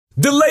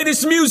The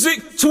latest music,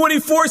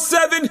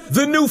 24/7,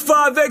 the new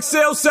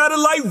 5XL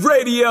satellite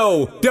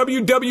radio,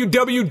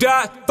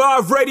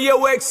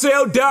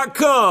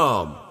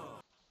 www.5radioxl.com.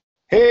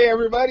 Hey,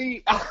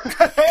 everybody.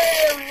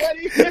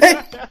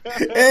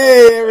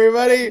 Hey,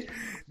 everybody.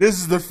 This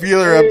is the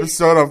feeler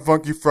episode on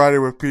FUnky Friday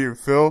with Pete and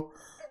Phil.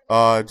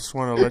 I just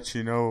want to let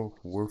you know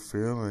we're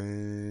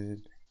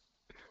feeling.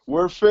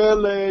 We're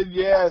feeling,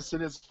 yes,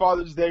 and it's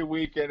Father's Day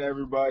weekend,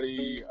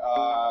 everybody.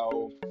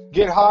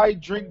 Get high,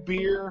 drink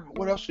beer.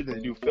 What else should they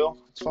do, Phil?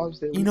 It's Father's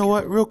Day weekend. You know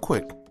what? Real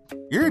quick.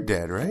 You're a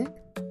dad, right?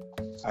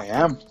 I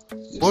am.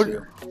 Yes,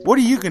 what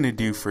are you going to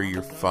do for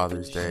your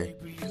Father's Day?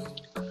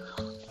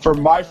 For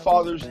my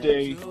Father's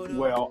Day,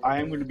 well, I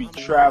am going to be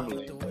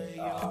traveling.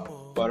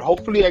 But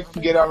hopefully I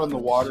can get out on the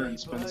water and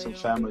spend some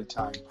family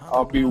time.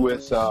 I'll be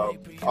with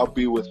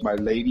my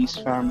lady's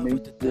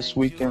family this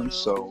weekend,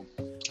 so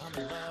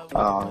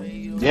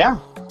yeah.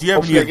 Do you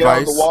have any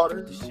advice?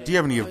 Do you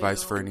have any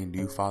advice for any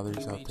new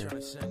fathers out there?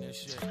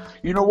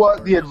 You know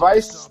what? The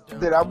advice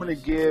that I'm going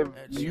to give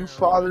new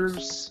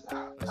fathers,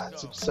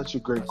 that's such a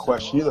great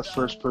question. You're the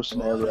first person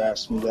to ever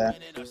ask me that.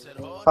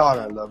 Oh,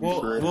 I love you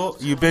for it. Well,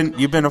 you've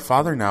been a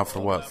father now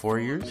for what? 4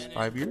 years?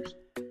 5 years?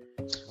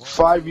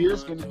 5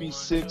 years, going to be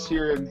 6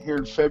 here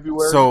in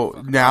February.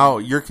 So now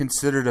you're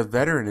considered a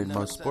veteran in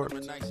most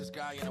sports.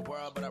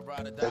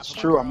 That's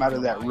true. I'm out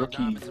of that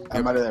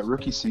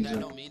rookie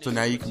season. So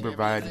now you can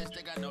provide,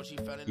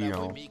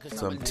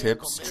 some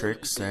tips,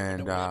 tricks,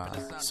 and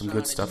some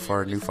good stuff for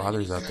our new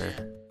fathers out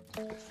there.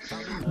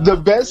 The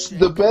best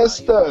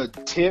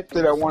tip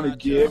that I want to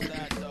give.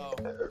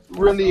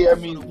 Really, I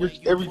mean,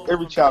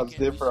 every child's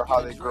different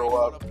how they grow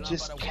up.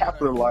 Just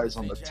capitalize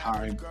on the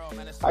time.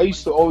 I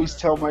used to always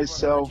tell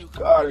myself,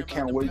 God, I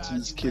can't wait till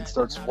this kid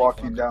starts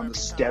walking down the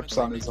steps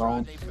on his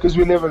own. Because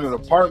we live in an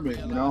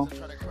apartment,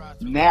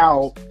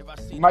 Now,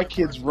 my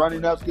kid's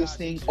running up this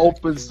thing,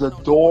 opens the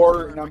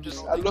door, and I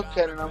look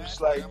at it and I'm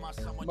just like,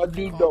 my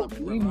dude don't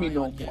need me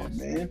no more,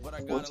 man.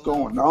 What's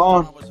going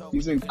on?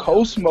 He's in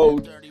coast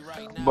mode.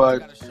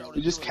 But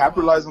you just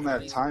capitalize on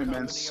that time,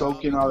 man.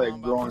 Soak in all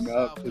that growing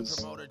up,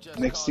 because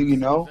next thing you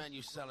know,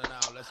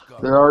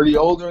 they're already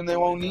older and they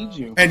won't need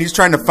you. And he's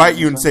trying to fight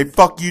you and say,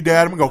 fuck you,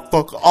 Dad. I'm going to go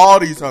fuck all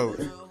these hoes.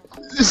 Right?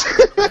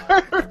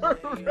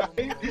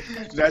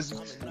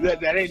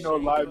 That ain't no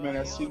lie, man.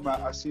 I see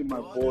my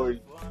boy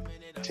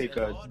take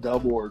a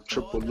double or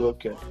triple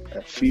look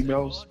at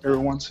females every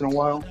once in a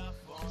while.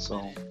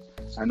 So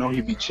I know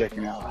he'd be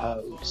checking out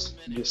hoes.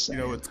 Just saying.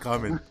 You know what's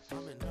coming.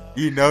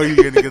 You know you're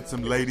going to get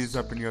some ladies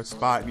up in your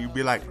spot, and you'd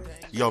be like,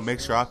 yo, make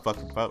sure I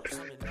fucking post.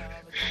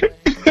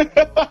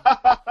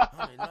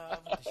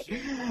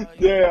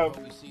 Yeah,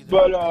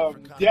 but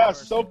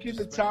soak in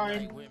the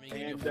time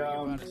and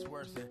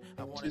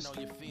just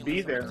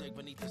be there.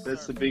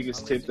 That's the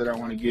biggest tip that I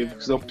want to give,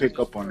 because they'll pick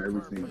up on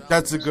everything.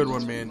 That's a good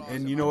one, man.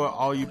 And you know what?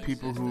 All you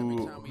people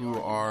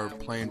who are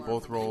playing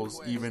both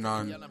roles, even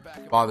on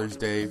Father's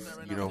Day,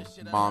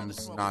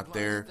 mom's not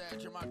there.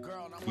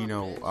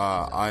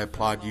 I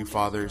applaud you,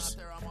 fathers.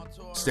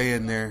 Stay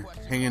in there,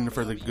 hang in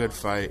for the good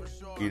fight.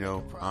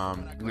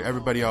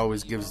 Everybody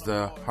always gives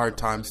the hard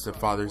times to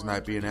fathers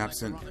not being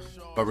absent,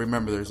 but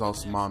remember, there's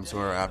also moms who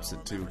are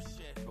absent too.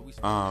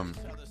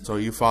 So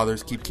you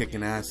fathers, keep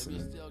kicking ass,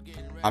 and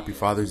happy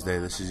Father's Day.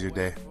 This is your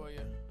day.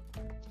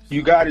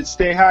 You got it.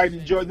 Stay high and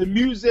enjoy the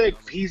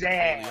music. Peace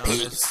out.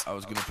 Peace. I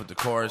was going to put the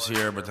chorus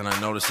here, but then I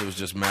noticed it was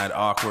just mad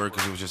awkward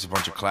because it was just a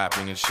bunch of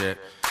clapping and shit.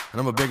 And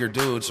I'm a bigger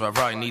dude, so I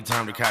probably need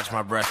time to catch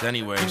my breath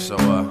anyway. So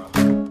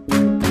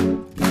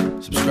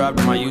subscribe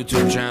to my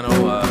YouTube channel,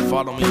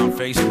 follow me on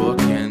Facebook,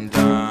 and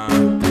I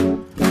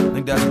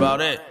think that's about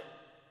it.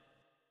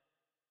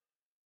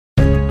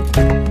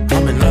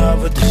 I'm in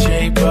love with the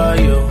shape of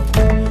you.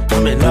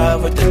 I'm in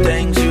love with the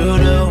things you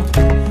do.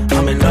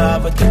 I'm in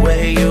love with the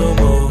way you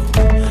move.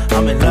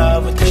 I'm in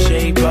love with the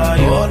shape of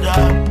you.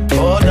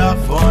 Hold up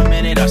for a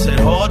minute. I said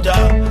hold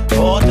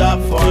up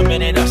for a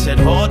minute. I said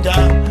hold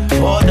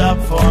up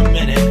for a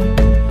minute.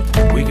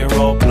 We can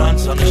roll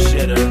blunts on the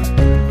shitter.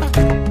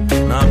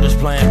 No, I'm just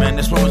playing, man.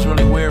 This one was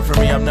really weird for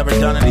me. I've never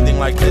done anything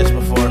like this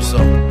before, so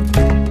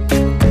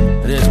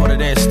it is what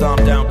it is.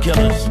 Stomp down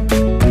killers.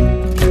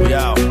 We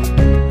out.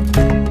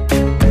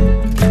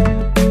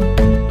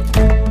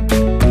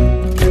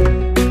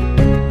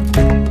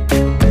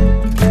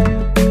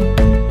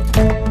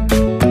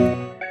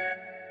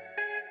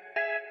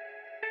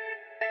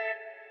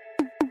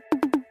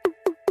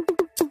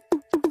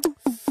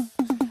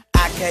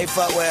 Can't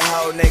fuck with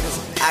hoe niggas,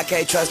 I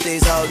can't trust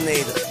these hoes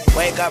neither.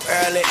 Wake up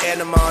early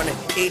in the morning,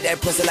 eat that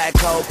pussy like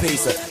cold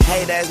pizza.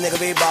 Hate ass nigga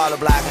be baller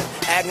blocking,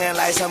 acting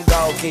like some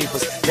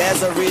goalkeepers.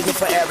 There's a reason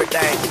for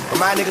everything, but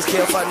my niggas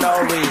kill for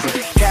no reason.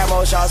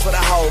 Camo shots for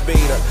the whole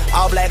beater,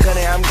 all black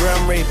honey, I'm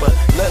Grim Reaper.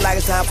 Look like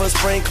it's time for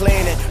spring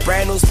cleaning,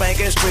 brand new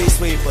spanking street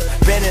sweeper.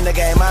 Been in the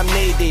game, I'm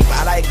knee deep,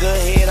 I like good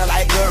head, I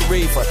like good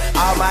reefer.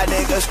 All my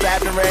niggas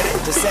strapped and ready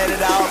to set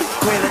it off.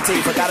 Queen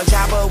Latifah, got a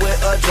chopper with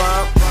a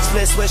drum.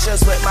 Split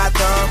swishers with my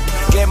thumb.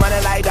 Get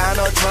money like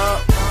Donald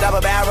Trump.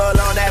 Double barrel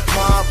on that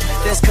pump.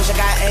 This cushion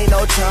guy ain't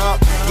no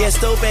chump. Get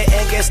stupid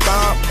and get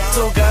stumped.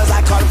 Two guns,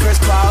 I call them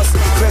crisscross.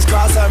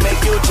 Crisscross will make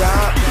you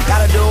jump.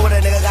 Gotta do what a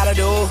nigga gotta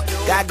do.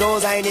 Got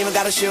goals, I ain't even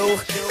got a shoe.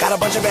 Got a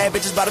bunch of bad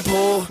bitches by the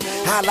pool.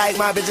 I like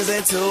my bitches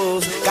in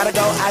twos. Gotta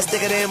go, I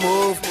stick it and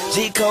move.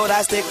 G-code,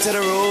 I stick to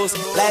the rules.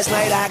 Last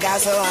night I got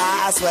so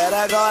high, I swear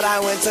to God I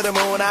went to the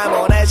moon. I'm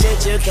on that shit,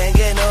 you can't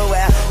get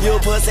nowhere. You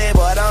pussy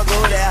boy, don't go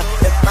there.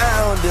 If I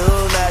don't do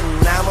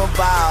nothing, I'm a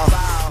ball.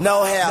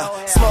 No hair,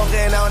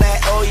 smoking on that,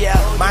 oh yeah.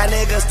 My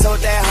niggas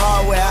tote that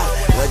hardware.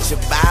 What you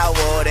bout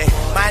with it?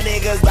 My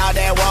niggas bout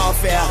that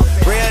warfare.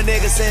 Real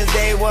niggas since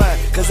day one,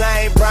 cause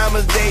I ain't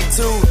promised day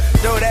two.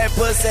 Throw that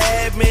pussy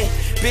at me,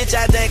 bitch,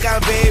 I think I'm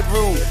Babe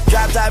Ruth.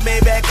 Drop top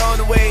made back on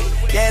the way.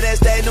 Yeah,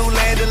 that's that new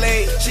land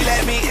delay. She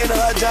let me in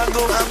her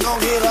jungle, I'm gon'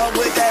 hit her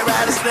with that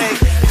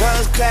rattlesnake.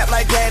 Guns clap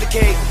like patty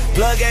cake.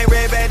 Blood gang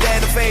red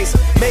bandana face.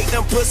 Make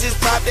them pussies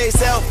pop they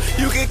self.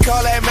 You can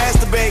call that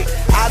masturbate.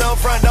 I don't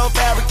front, don't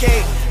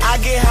fabricate. I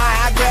get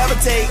high, I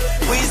gravitate.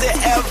 Weezy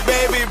F,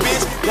 baby,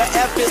 bitch. The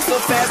F is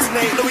for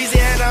fascinate.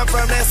 Louisiana, I'm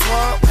from that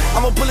swamp.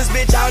 I'ma pull this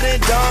bitch out and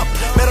dump.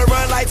 Better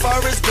run like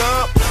Forrest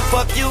Gump.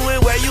 Fuck you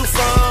and where you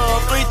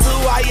from. 3-2,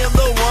 I am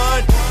the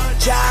one.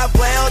 Job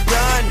well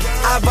done.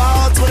 I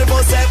ball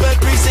 24/7,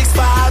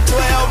 365,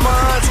 12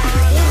 months.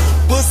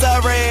 What's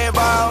up, Red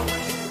Ball?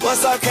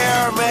 What's up,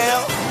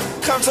 Caramel?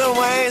 Come to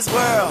Wayne's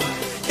World.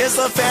 It's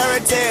a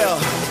fairy tale.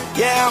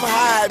 Yeah, I'm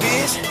high,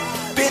 bitch.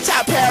 Bitch,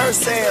 I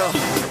parasail.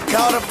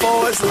 Call the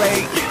Forest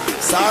Lake.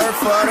 Sorry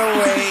for the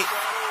wait.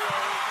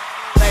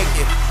 Thank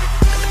you.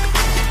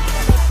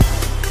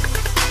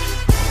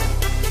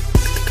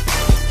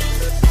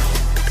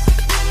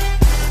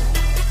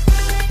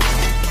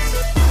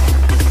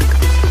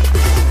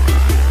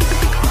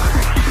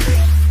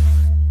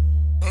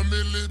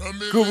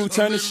 Guru,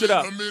 turn this shit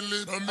up.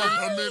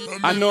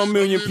 I know a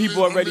million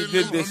people already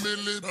did this.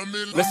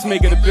 Let's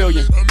make it a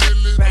billion.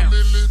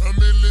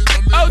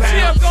 Oh,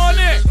 Jim, going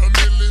in.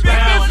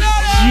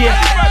 Yeah,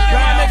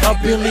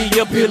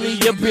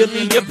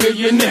 a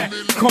billionaire.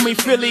 Call me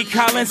Philly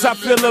Collins, I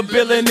feel a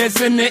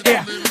billioness in the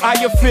air. I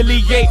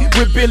affiliate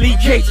with Billy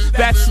Gates,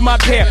 that's my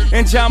pair.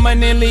 And John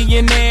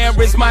Millionaire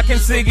is my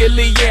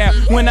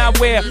consigliere. When I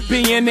wear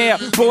billionaire,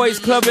 boys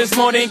club is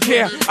more than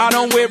care. I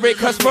don't wear it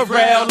cause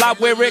Pharrell, I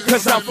wear it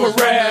cause I'm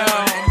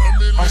Pharrell.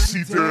 I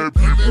see dead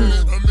people.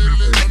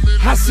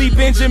 I see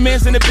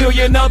Benjamins and a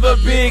billion other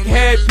big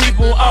head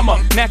people. I'm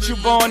a natural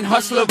born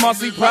hustler,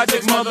 Marcy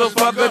Projects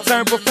motherfucker,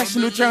 turned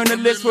professional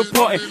journalist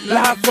reporting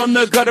live from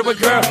the gutter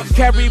with girls.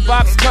 Carry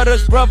box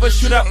cutters, brothers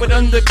shoot up with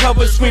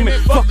undercover screaming,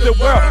 fuck the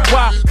world.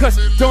 Why? Cause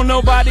don't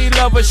nobody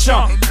love a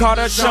Sean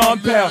Carter, Sean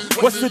Bell.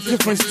 What's the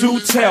difference? Do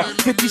tell.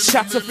 50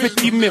 shots of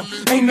 50 mil.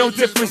 Ain't no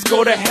difference,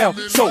 go to hell.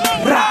 So, lick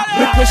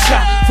a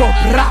shot for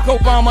Barack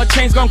Obama.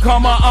 Chains gon'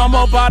 come my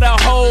armor by the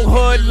whole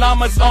hood.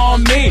 Llamas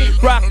on me.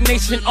 Rock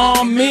Nation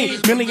on me.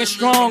 Million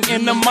strong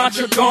and the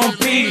mantra gon'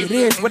 be. It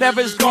is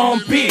whatever's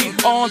gon' be.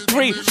 On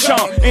 3,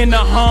 Sean in the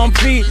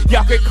Humvee.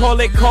 Y'all could call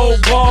it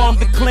cold ball. I'm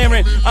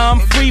declaring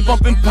I'm free,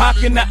 bumping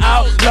Pac in the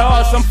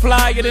Outlaws. I'm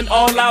flyer than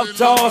all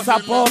outdoors. I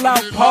ball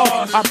out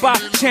pause. I buy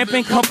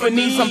champagne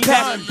companies. I'm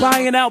past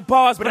buying out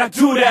bars, but I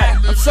do that.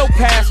 I'm so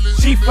past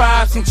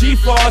G5s and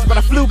G4s, but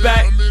I flew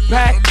back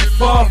and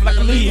forth like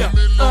a Leo.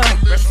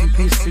 Rest in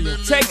peace to you.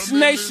 Takes a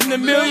nation to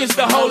millions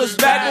to hold us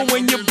back, but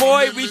when your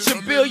boy reach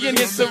a billion,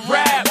 it's a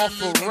rap.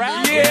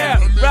 Yeah,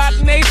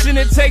 Rock Nation,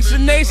 it takes a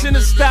nation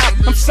to stop.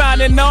 I'm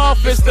signing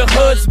off, it's the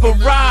hood's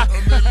Barack.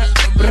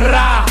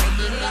 Bra.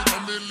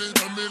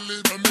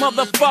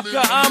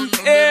 Motherfucker, I'm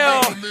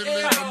ill.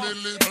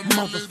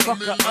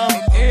 Motherfucker,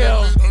 I'm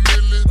ill.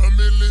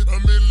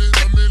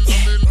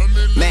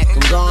 Mac, I'm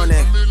gone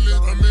in.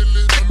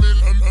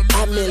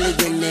 A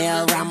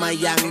millionaire, I'm a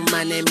young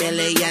money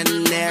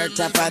millionaire,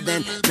 tougher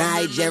than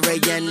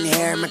Nigerian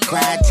hair. My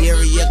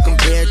criteria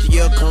compared to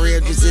your career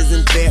just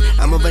isn't fair.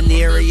 I'm a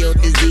venereal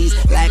disease,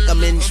 like a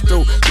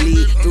menstrual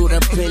bleed through the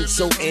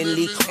pencil and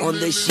leak on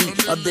the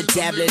sheet of the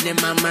tablet in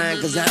my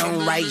mind. Cause I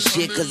don't write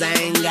shit, cause I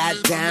ain't got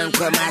time.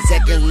 Cause my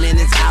seconds,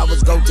 minutes,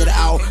 hours go to the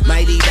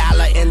almighty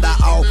dollar and the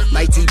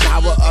almighty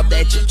power of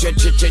that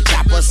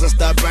chopper.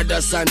 Sister,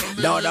 brother, son,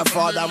 daughter,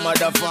 father,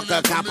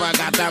 motherfucker, copper.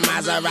 Got the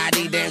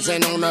Maserati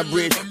dancing on the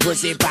bridge,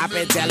 pussy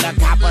poppin', tell the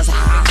coppers, ha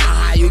ha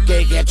ha ha, you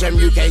can't catch them,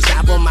 you can't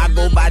stop them. I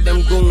go by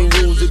them goon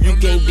rules. If you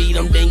can't beat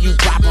them, then you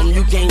pop them.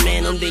 You can't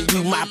man them, then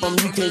you mop them.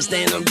 You can't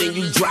stand them, then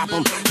you drop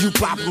them. You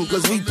pop them,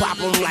 cause we pop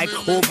them like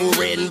Orville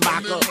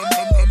Redenbacher.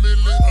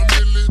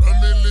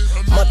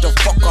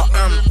 Motherfucker,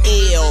 I'm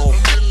ill.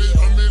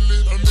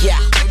 Yeah.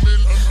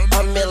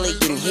 A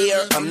million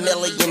here, a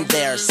million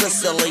there.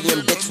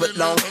 Sicilian bitch with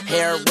long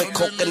hair, with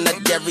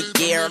coconut dairy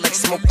gear, like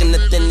smoking the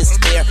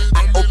thinnest air.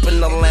 I open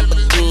the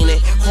Lamborghini,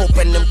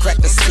 hoping them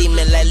crackers see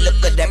me. Like, look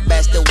at that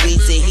bastard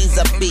Weezy. He's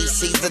a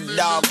beast, he's a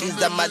dog, he's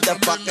the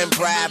motherfucking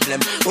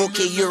problem.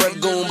 Okay, you're a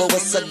goon, but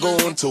what's a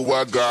goon to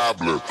a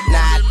goblin?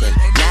 Nothing.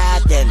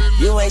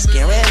 You you ain't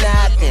scaring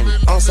nothing.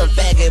 On some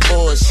faggot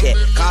bullshit,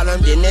 call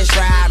them Dennis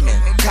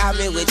Rodman. Call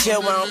me with your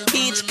own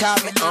peach, call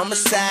me on my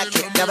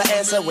sidekick. Never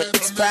answer when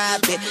it's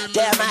private.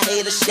 Damn, I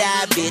hate a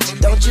shy bitch.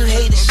 Don't you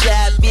hate a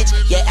shy bitch?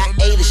 Yeah, I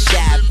hate a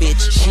shy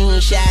bitch. She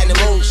ain't shy no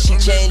more, she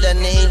changed her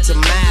name to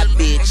my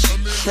bitch.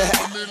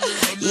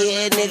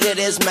 Yeah, nigga,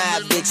 that's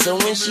my bitch. So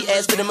when she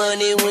asks for the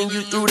money, when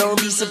you through, don't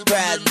be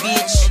surprised,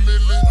 bitch.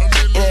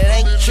 And it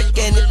ain't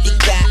trickin' if you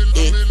got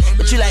it.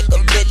 But you like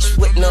a bitch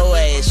with no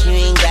ass, you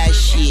ain't got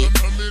shit.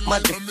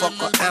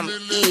 Motherfucker, I'm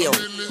ill,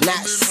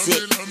 not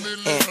sick.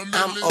 And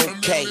I'm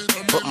okay,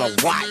 but my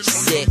watch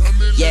sick.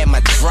 Yeah,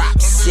 my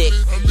drop sick.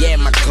 Yeah,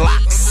 my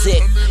Glock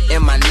sick.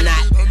 And my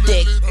knot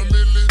thick.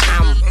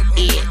 I'm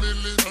ill.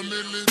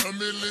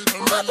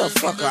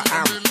 Motherfucker,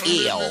 I'm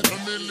ill.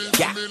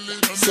 Yeah,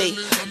 see,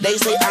 they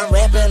say I'm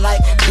rapping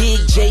like Big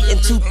J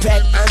and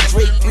Tupac.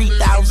 Andre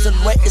 3000,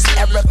 where is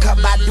Erica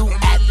Badu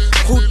at?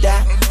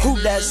 Who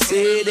that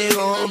said they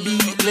gon' be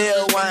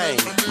Lil Wayne?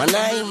 My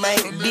name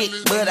ain't big,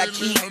 but I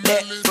keep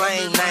that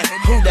flame name.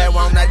 Who that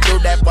wanna do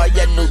that, boy?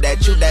 You knew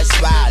that, you that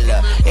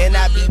swallow. And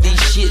I be this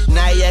shit,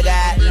 now you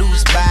got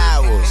loose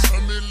bowels.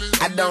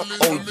 I don't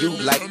owe you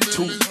like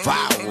 2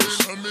 vowels,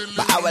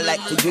 but I would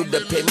like for you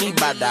to pay me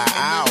by the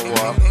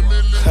hour.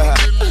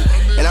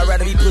 And I'd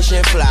rather be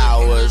pushing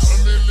flowers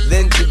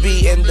than to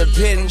be in the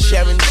pen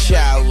sharing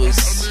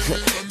showers.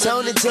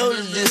 Tony told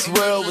us this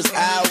world was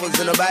ours,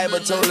 and the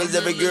Bible told us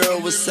every girl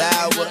was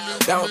sour.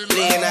 Don't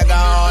clean a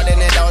garden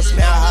and don't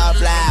smell her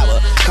flower.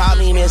 Call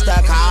me Mr.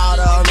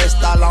 Carter,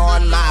 Mr.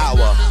 Lawn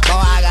Mower.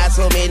 Oh, I got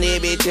so many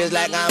bitches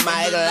like I'm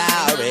Michael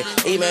Lowry.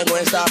 Even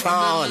Gwen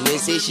Stefani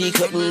said she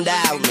couldn't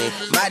doubt me.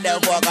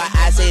 Motherfucker,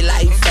 I say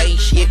life ain't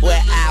shit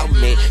without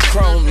me.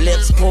 Chrome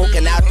lips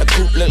poking out the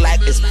coop look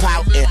like it's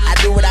pouting. I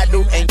do what I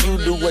do and you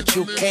do what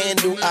you can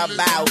do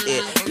about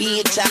it.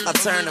 Bitch, I can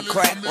turn a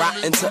crack rock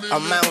into a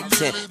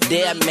mountain.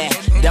 Damn man,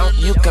 don't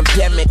you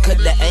compare me, cause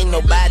there ain't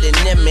nobody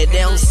near me.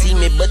 They don't see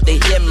me, but they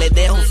hear me.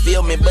 They don't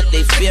feel me, but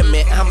they feel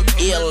me. I'm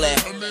ill at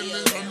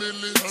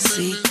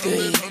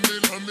C3,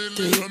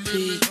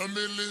 3P.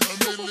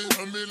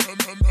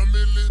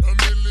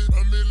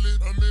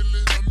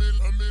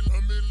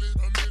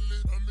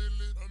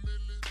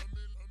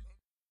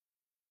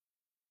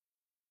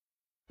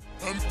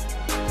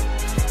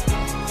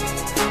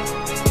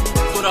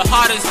 For the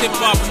hottest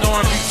hip-hop and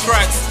R&B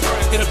tracks,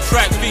 hit up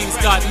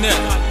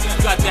trackfiends.net.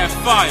 Got that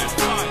fire.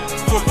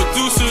 For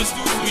producers,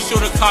 be sure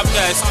to cop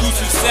that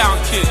exclusive sound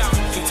kit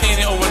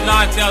containing over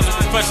 9,000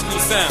 professional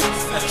sounds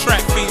at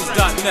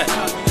trackfiends.net.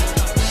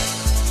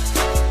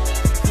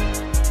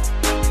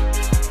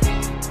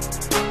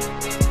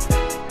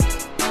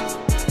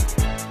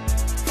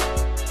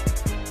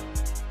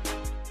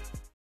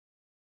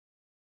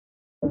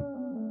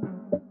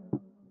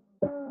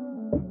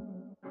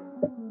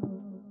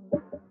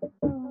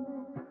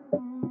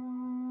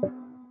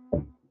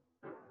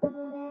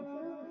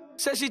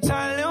 Said she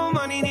tired, little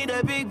money, need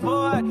a big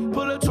boy.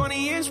 Pull up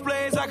 20-inch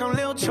blades like I'm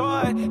Lil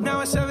Troy.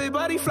 Now it's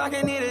everybody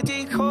flocking, need a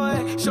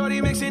decoy.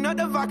 Shorty mixing up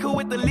the vodka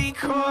with the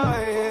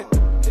liquor.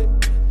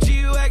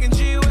 G-Wagon,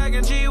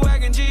 G-Wagon,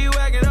 G-Wagon,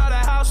 G-Wagon. All the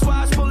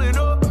housewives pulling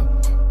up.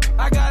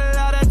 I got a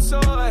lot of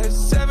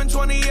toys.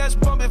 720S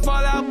bumping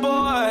Fallout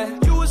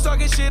Boy. You was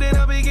talking shit in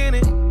the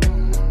beginning.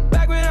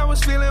 Back when I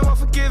was feeling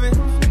unforgiving.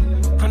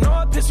 I know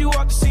I pissed you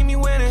off to see me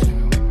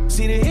winning.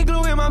 See the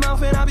igloo in my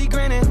mouth and I be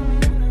grinning.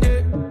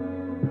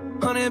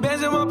 100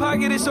 bands in my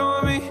pocket, it's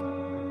on me.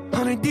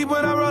 100 deep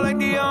when I roll like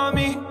the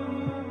army.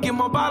 Get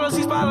more bottles,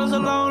 these bottles are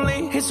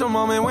lonely. It's a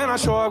moment when I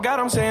show up, God,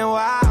 I'm saying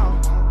wow.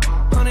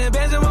 100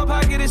 bands in my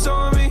pocket, it's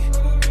on me.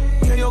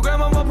 Yeah, your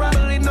grandma will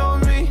probably know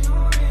me.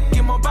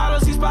 Get more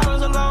bottles, these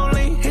bottles are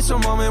lonely. It's a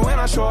moment when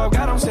I show up,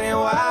 God, I'm saying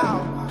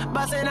wow.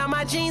 Bustin' out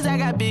my jeans, I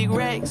got big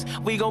racks.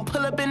 We gon'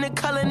 pull up in the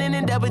Cullinan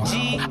and double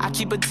G. I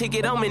keep a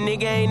ticket on me,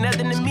 nigga, ain't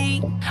nothing to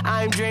me.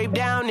 I'm draped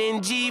down in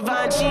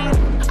Givenchy.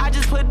 I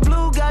just put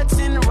blue guts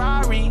in the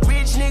Rari.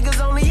 Rich niggas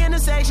only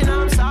intersection,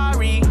 I'm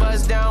sorry.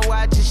 Bust down,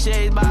 watch your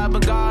shades by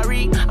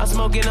Bulgari. I'm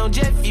smoking on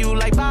jet fuel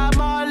like Bob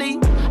Marley.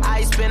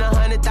 I spent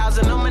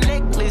 100,000 on my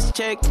necklace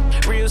check.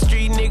 Real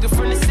street nigga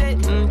from the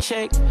set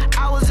check.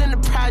 I was in the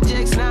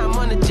projects, now I'm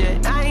on the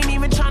jet. I ain't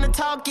even tryna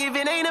talk if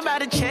it ain't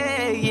about a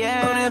check,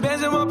 yeah. 100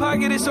 bands in my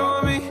pocket, it's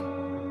on me.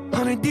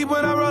 100 deep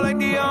when I roll like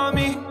the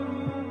army.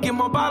 Get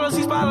more bottles,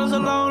 these bottles are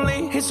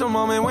lonely. It's a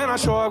moment when I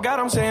show up, God,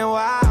 I'm saying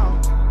wow.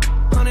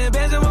 100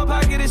 bands in my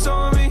pocket, it's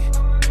on me.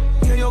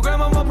 Yeah, your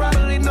grandma will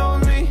probably know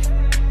me.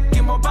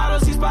 Get more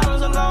bottles, these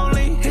bottles are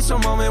lonely. It's a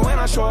moment when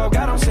I show up,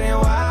 God, I'm saying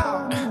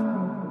wow.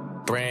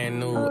 Brand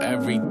new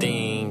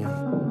everything.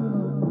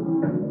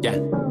 Yeah.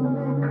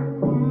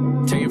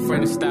 Tell your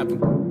friend to stop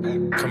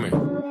him. Come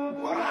here.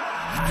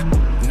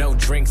 No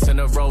drinks in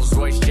a Rolls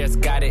Royce, just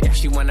got it.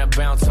 She wanna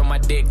bounce on my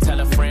dick, tell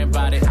a friend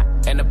about it.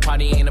 And the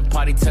party ain't a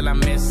party till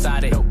I'm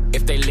inside it.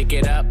 If they lick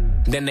it up,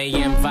 then they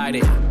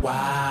invited.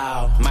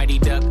 Wow. Mighty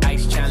Duck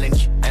Ice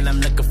Challenge. And I'm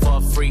looking for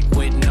a freak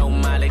with no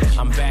mileage.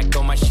 I'm back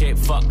on my shit,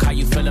 fuck how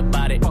you feel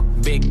about it.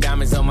 Big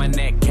diamonds on my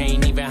neck,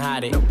 can't even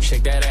hide it.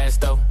 Shake that ass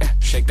though,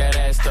 shake that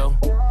ass though.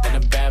 In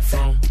the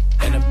bathroom,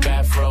 in in the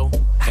back row,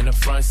 in the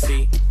front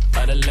seat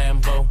of the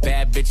Lambo.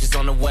 Bad bitches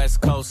on the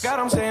West Coast. God,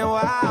 I'm saying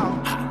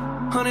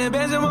wow. 100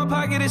 bands in my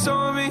pocket, it's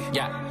on me.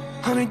 Yeah.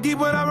 100 deep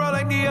when I roll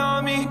like the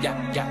army.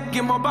 Yeah.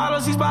 Get more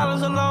bottles, these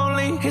bottles are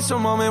lonely. It's a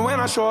moment when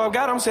I show up,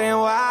 God, I'm saying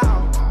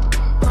wow.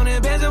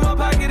 100 bands in my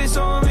pocket, it's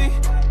on me.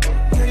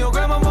 Yeah, your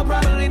grandma will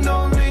probably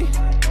know me.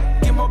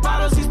 Get more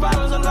bottles, these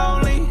bottles are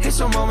lonely. It's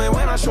a moment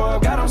when I show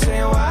up, God, I'm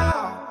saying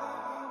wow.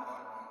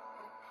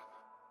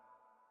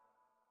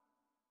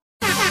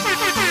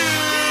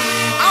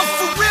 I'm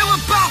for real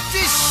about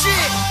this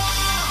shit.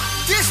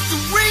 This the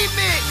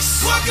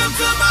remix. Welcome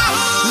to my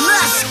hood.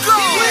 Let's go.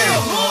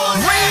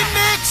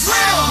 Remix.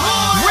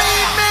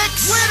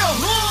 Remix.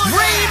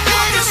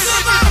 Remix.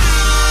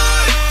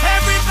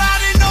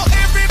 Everybody know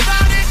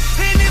everybody.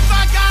 And if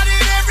I got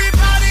it,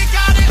 everybody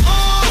got it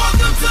on.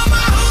 Welcome to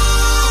my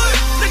hood.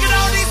 Look at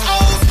all these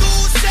old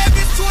school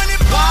Chevys 24.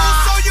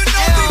 So you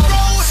know we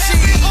roll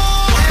heavy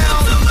on.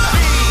 Welcome to my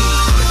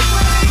hood.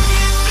 Where they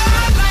get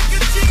down like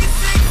a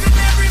G6. And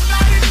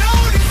everybody know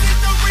this is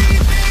the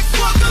remix.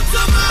 Welcome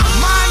to my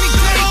hood. Miami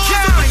Dade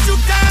County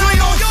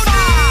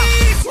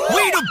 305.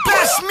 We the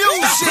best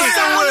music.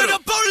 Sound of the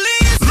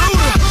police.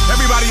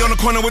 Everybody on the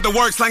corner with the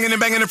work, slanging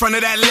and banging in front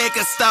of that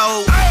liquor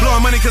store.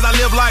 Blowing money cause I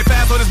live life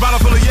fast, so this bottle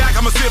full of yak,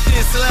 I'ma sip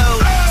this slow.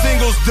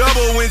 Singles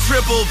double and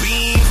triple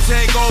beams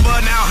take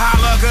over. Now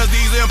holla cause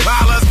these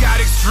Impalas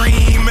got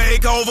extreme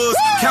makeovers.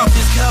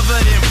 Couches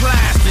covered in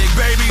plastic,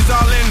 babies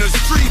all in the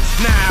street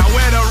now.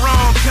 Wear the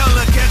wrong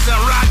color, catch a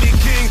Rodney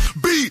King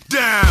beat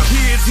down.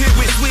 Kids hit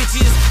with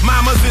switches,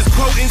 mamas is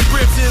quoting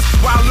scriptures,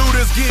 while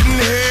looters getting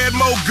head,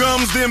 more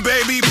gums than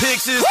baby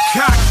pictures.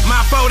 Cock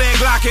my 4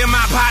 Glock and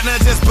my partner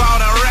just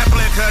bought a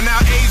replica. Now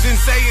Asians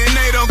saying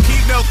they don't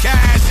keep no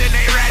cash in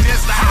they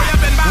register.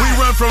 We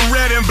run from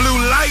red and blue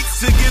lights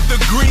to get the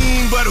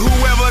green, but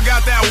whoever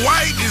got that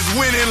white is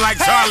winning like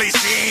Charlie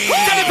Sheen.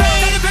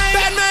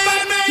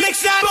 Batman,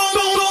 next shot, boom,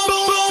 boom, boom,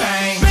 boom, boom.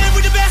 Man,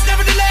 we the best,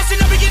 never the last, and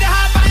never get a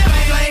high fire.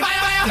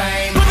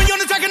 Put me on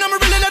the track and I'ma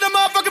really let a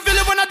motherfucker feel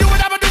it when I do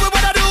it, I'ma do it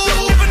what I do.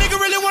 If a nigga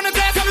really wanna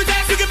dance, tell me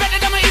dance, you can bet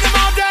that I'ma eat him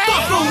all day.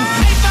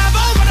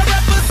 850, what I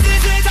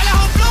represent, tell the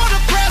whole floor the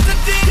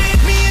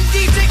president. Me and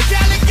DJ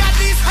Khaled got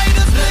these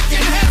haters looking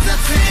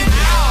hesitant.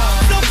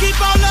 So keep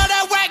all of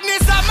that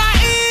whackness out my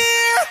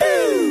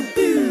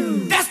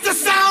ear. That's the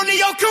sound of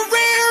your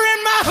career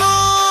in my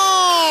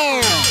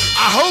hood.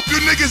 I hope you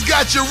niggas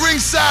got your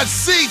ringside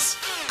seats,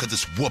 cause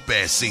it's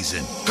whoop-ass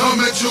season.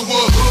 Coming to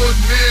a hood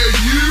near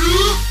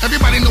you.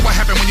 Everybody know what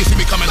happened when you see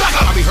me coming.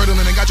 I be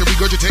hurdling and got you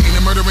regurgitating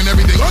and murdering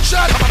everything.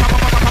 Gunshot.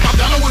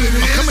 I know what it is.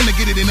 I'm coming to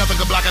get it and nothing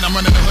can block it. I'm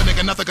running the hood,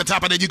 nigga, nothing can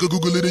top it. You can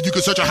Google it and you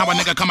can search on how a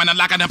nigga coming and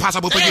lock it.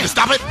 Impossible for you to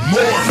stop it. More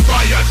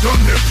fire,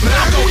 thunder,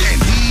 I go and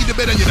heed the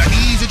better, you're not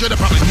easy. You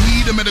probably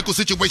need a medical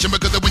situation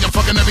because of when you're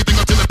fucking everything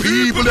up to the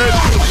people. Why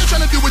you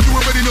trying to do what you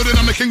already know that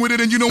I'm the king with it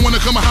and you don't want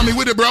to come behind me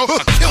with it, bro?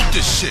 Kill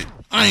this shit.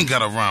 I ain't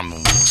got a rhyme no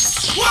more.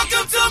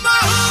 Welcome to my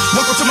hood.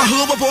 Welcome to my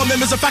hood with board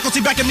members and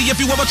faculty backing me. If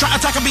you ever try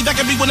attacking me, that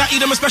can be when I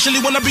eat them, especially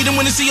when I beat them.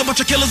 When they see a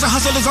bunch of killers and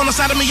hustlers on the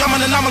side of me, I'm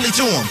an anomaly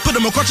to them. Put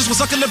them on crutches with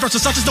sucking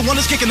verses, such as the one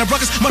that's kicking the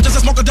ruckus. Much as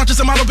I smoke a Dutchess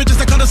and model bitches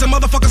that cut us and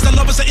motherfuckers that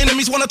love us and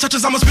enemies wanna touch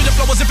us. I'ma spit the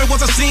flow as if it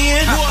was a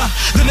sin.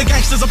 Then the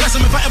gangsters will bless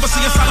them if I ever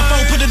see a solid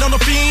phone, put it on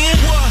the fin.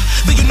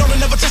 Then you know they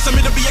never testing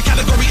me to be a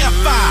category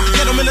F5.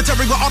 Ghetto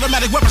military with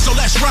automatic weapons, so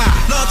let's ride.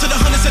 Love to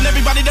the hundreds and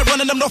everybody that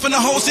running them north in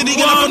the whole city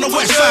and up on the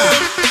west side.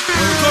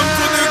 Welcome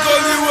to the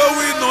gully where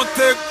we no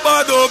take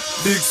bad up.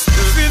 Big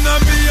spliff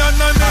inna me and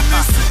an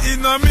Hennessy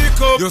inna me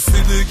cup. You see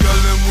the girl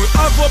them we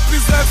have up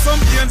is like some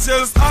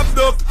angels have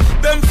up.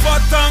 Them fat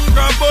and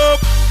grab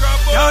up.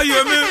 Yeah,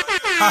 hear me?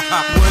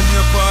 When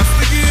you pass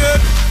the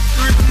gate,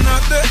 written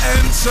at the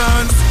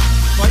entrance,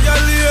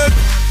 violate,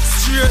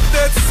 straight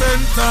death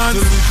sentence. To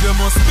live you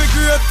must be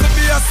great, to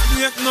be a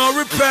snake, no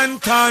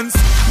repentance.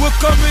 We're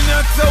coming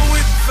at you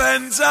with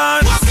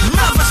vengeance.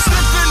 Never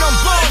slipping, I'm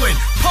blowing.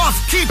 Puff,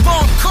 keep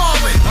on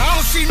calling. I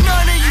don't see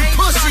none of you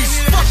pussies.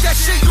 Fuck that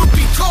shit you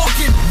be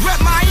talking. Rep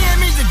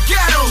Miami, the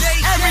ghettos,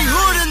 every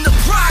hood in the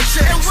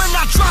project. And when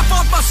I drop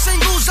off my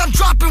singles, I'm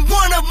dropping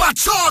one of my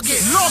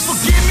targets. Lord,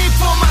 forgive me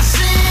for my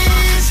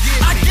sins.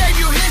 I gave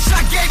you hits,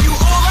 I gave you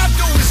all I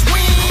do is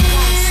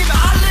win.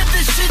 I live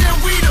this shit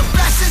and we the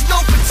best, there's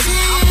no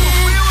pretend.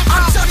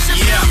 I'm touching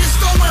millions,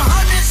 throwing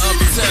hundreds in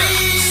this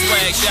beat.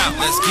 Swagged out,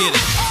 let's get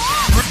it.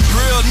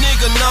 Real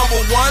nigga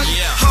number one,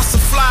 hustle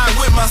fly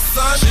with my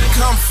son.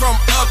 Come from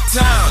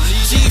uptown,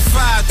 G5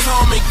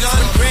 Tommy gun,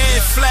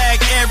 red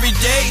flag every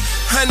day,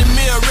 100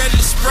 mil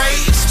ready to spray.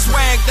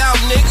 Swagged out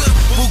nigga,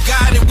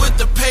 Bugatti with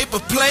the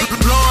paper plate,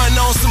 blowing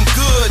on some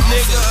good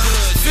nigga,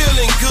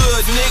 feeling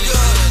good nigga.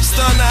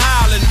 Stun the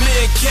island,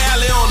 me and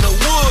Cali on the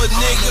wood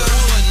nigga.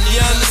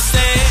 You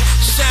understand?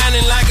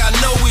 Shining like I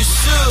know we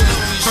should.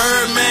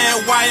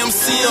 Birdman,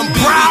 YMCMB,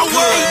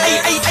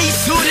 good.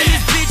 Ace hood in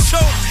this bitch,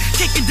 ho.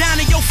 Kicking down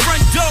in your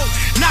front door.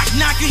 Knock,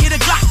 knock, you hear the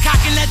Glock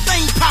cocking that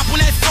thing pop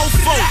on that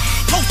 4-4.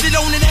 Posted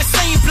on in that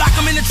same block,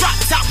 I'm in the drop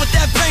top with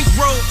that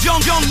bankroll. Young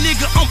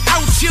nigga, I'm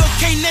out here,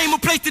 can't name a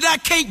place that I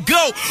can't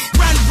go.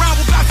 Round around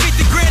with about 50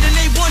 grand and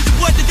they wonder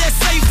what did that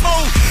safe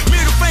hold.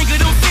 Middle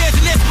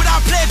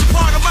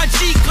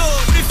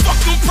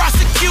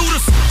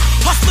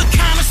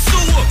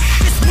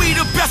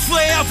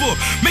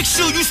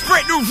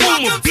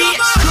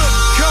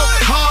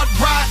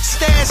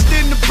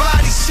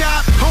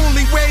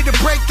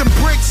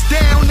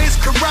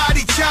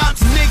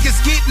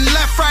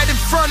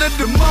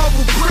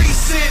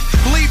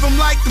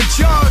them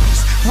Jordans,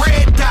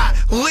 red dot,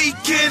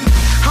 leaking.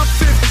 I'm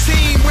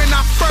 15 when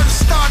I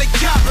first started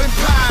copping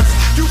pies.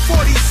 You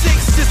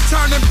 46, just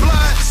turning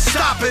blood,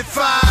 stop at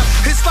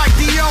 5. It's like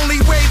the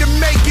only way to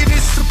make it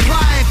is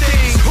supplying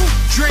things. Hoop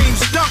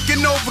dreams,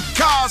 dunking over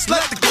cars,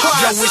 let the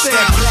choir Yo, it's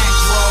that black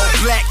roll,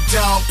 black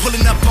dog,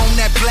 pulling up on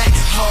that black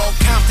hog.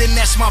 Compton,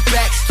 that's my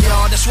back,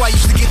 y'all. That's why I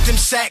used to get them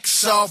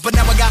sacks off. But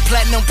now I got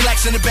platinum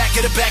plaques in the back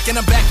of the back, and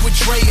I'm back with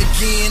Dre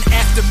again.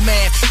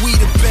 Aftermath, we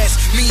the best.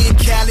 Me and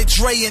Khaled,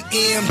 Dre and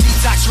M.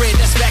 Detox Red,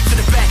 that's back to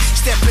the back.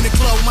 Step in the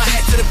club, my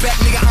hat to the back,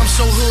 nigga. I'm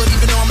so hood,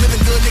 even though I'm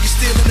living good, nigga.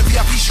 Still in the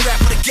VIP strap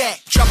with a gap.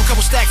 Drop a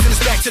couple stacks and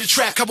it's back to the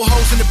trap. Couple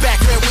hoes in the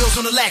back, red wheels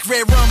on the lack,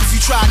 red rum if you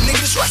try,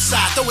 nigga. This right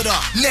side, throw it up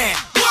now.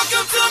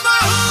 Welcome to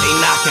my hood. They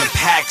knocking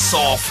packs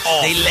off.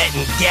 They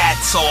letting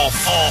gats off.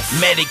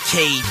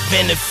 Medicaid,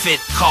 benefit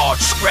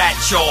cards,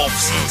 scratch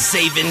offs.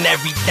 Saving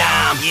every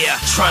dime. Yeah,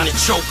 trying to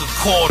choke a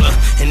quarter.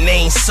 And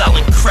they ain't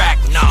selling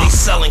crack. They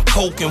selling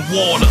coke and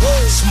water.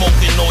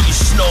 Smoking all you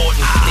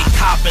snorting. They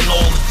copping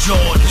all the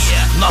Jordans.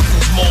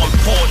 Nothing's more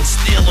important.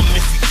 Steal them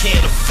if you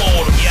can't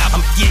afford them.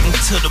 I'm getting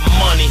to the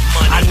money.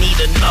 I need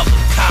another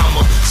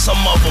comma.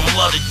 Some of them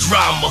love the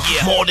drama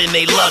more than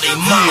they love their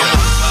mama.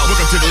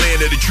 Welcome to the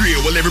land of the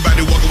drill. Well,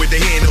 everybody walking with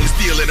their hand on the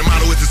steel, and the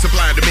motto is to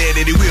supply and demand,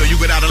 and it will. You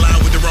get out of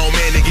line with the wrong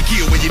man and get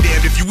killed when you're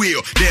damned if you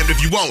will, damned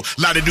if you won't.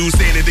 A lot of dudes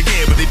saying it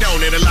again, but they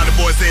don't, and a lot of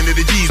boys saying it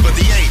the G's, but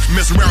they ain't.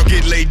 Mess around,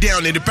 get laid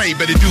down in the paint.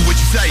 Better do what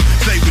you say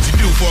what you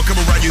do. For I come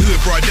around your hood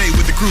broad day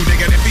with the crew. They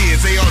got their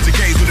fans, they on the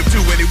case with them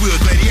too, and they will.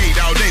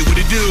 88 all day. What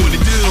it do? What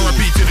it do?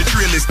 R.I.P. to the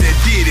drillers that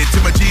did it. To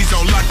my G's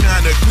on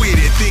lockdown or quit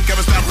it. Think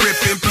I'ma stop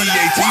ripping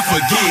PAT?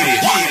 Forget it.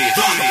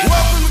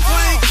 Welcome to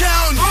Plain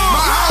County.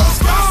 My house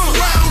got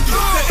surrounded.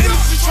 The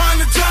industry trying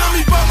to drown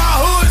me, but my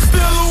hood's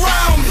still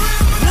around me.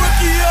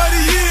 Rookie of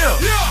the year,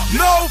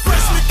 no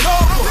freshman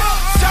cover.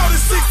 Shouted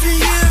 16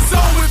 years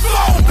old with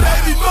 4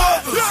 baby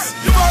mothers.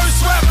 First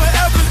rapper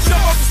ever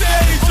jump off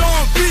stage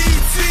on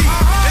BET.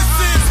 And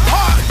since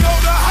Park, go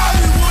to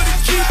Hollywood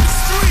and keep it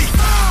street.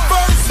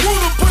 First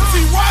Wooden put T.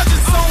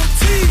 Rogers on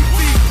TV.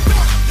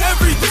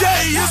 Every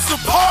day it's a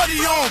party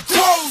on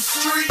Grove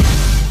Street.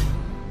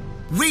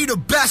 We the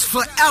best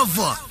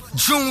forever.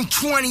 June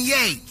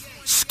 28th.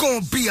 It's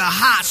gonna be a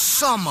hot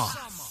summer.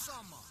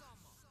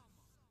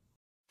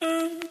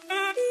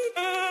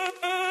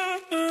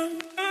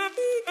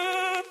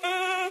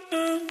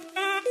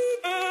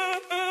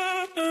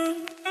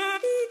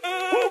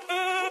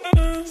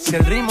 Si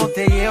el ritmo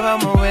te lleva a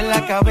mover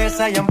la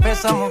cabeza, ya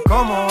empezamos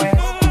como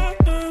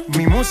es.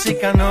 Mi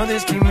música no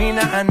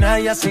discrimina a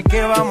nadie, así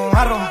que vamos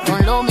a romper.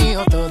 Con lo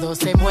mío todos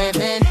se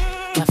mueven,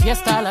 la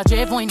fiesta la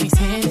llevo en mis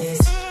genes.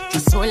 Yo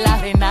soy la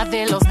reina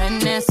de los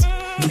nenes.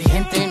 Mi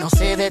gente no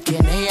se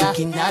detiene,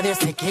 aquí nadie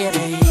se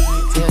quiere ir.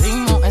 Si el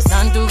ritmo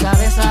está en tu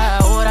cabeza,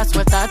 ahora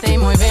suéltate y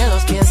mueve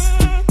los pies.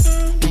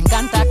 Me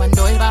encanta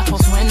cuando el bajo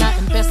suena,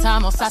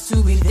 empezamos a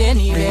subir de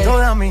nivel. Y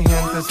toda mi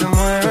gente se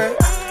mueve.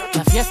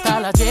 La fiesta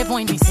la llevo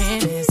en mis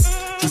genes.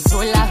 Yo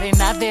soy la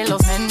reina de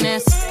los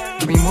nenes.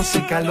 Mi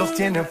música los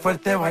tiene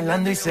fuerte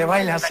bailando y se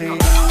baila así.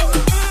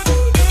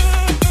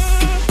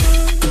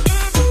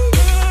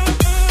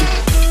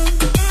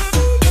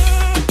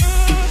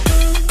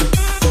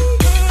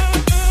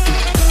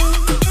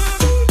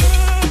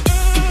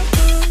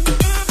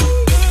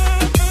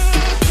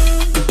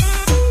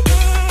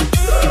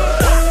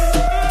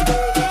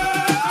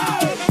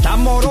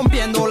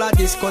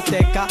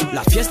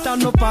 La fiesta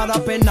no para,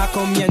 apenas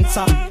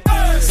comienza.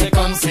 C'est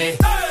comme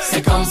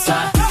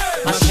ça,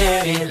 ma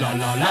chérie, la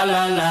la la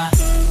la la.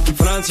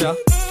 Francia,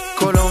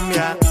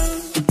 Colombia,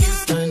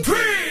 Houston,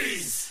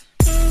 Freeze.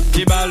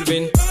 J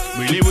Balvin,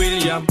 Willy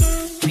William,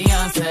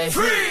 Beyoncé,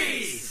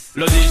 Freeze.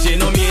 Los DJ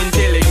no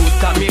mienten, le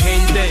gusta a mi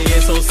gente y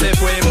eso se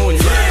fue muy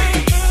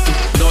bien.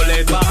 No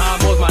les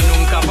bajamos, mas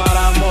nunca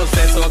paramos,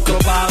 es otro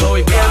palo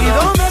y plano. ¿Y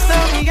dónde está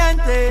mi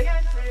gente?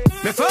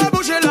 Me fue a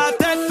bouger la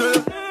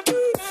tête.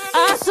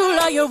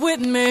 Azula, you're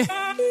with me.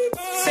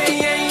 Say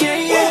yeah, yeah,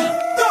 yeah.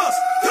 1,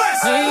 2,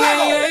 3, yeah,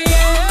 yeah, yeah,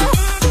 yeah.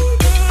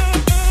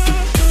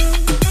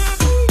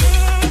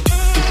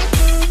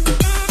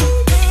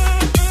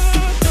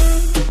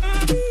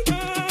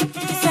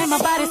 Say my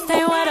body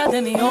stay wetter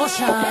than the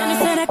ocean. And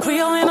they say that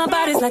Creole in my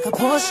body's like a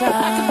potion. I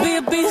can be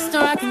a beast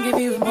or I can give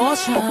you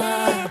emotion.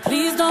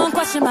 Please don't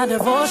question my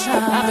devotion.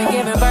 I've been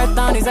giving birth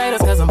on these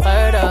haters cause I'm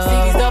fertile.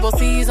 See these double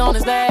C's on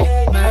his back.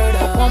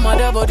 Murder. Want my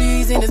double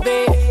D's in his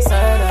bed.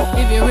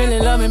 If you really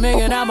love me, make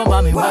an album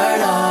about me.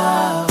 Word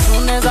up.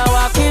 Soon as I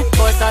walk in,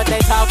 boys start they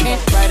talking.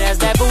 Right as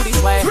that booty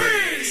sway.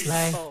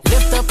 Slay.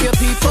 Lift up your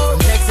people. From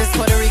Texas,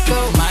 Puerto Rico,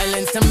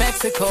 Islands to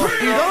Mexico.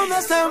 ¿Y dónde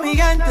está mi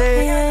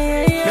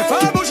gente? Me fue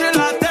a bouger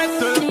la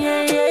tête.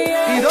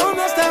 ¿Y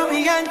dónde está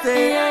mi gente?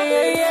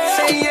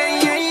 Say yeah,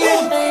 yeah,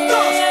 yeah. 1, 2,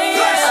 3,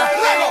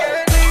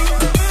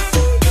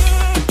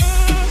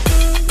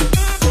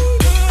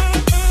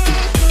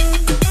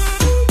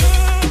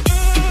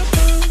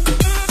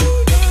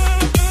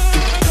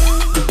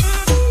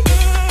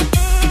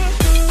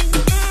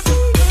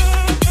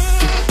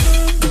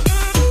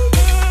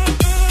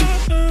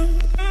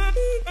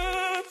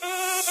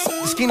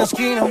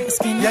 una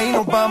esquina y ahí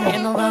nos vamos.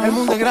 El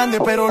mundo es grande,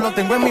 pero lo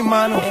tengo en mis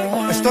manos.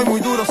 Estoy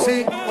muy duro,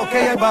 sí, ok,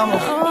 ahí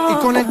vamos. Y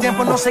con el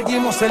tiempo nos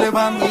seguimos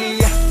elevando.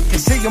 Que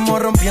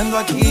seguimos rompiendo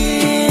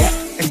aquí.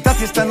 Esta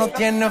fiesta no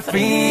tiene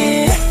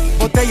fin.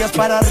 Botellas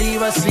para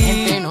arriba, sí.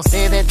 Gente no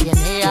se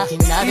detiene, aquí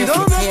nadie ¿Y se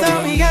dónde quiere está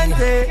mi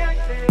gente?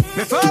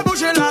 Me fue a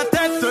bouger la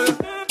tête.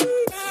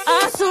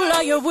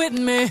 Azula, you're with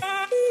me.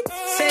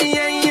 Say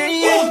yeah, yeah,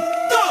 yeah. 1,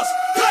 2,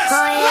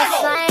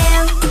 3,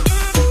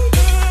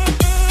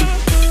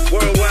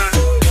 Worldwide,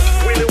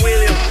 Willie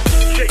Williams,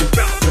 Jake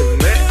Falcon,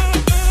 man.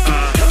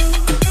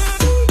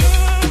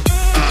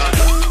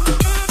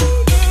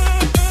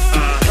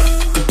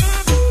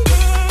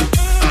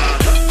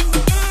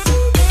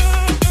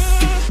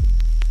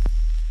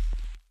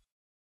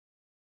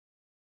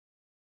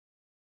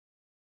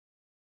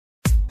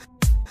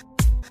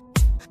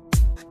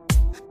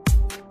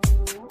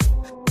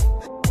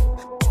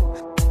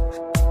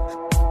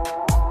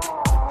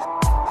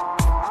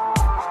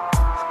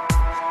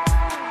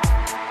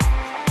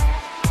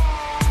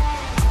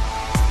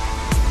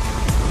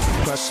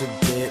 Crush a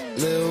bit,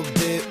 little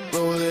bit,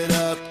 roll it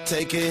up,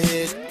 take a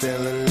hit,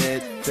 feeling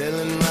lit,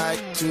 feeling right,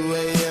 2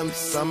 a.m.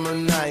 summer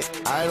night,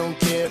 I don't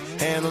care,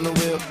 hand on the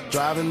wheel,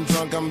 driving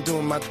drunk, I'm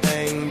doing my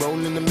thing,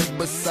 rolling the mid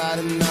beside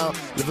and out,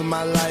 living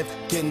my life,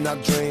 getting our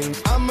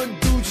dreams, I'ma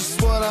do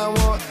just what I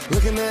want,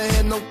 looking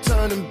ahead, no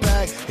turning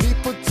back,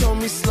 people told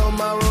me slow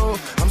my roll,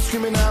 I'm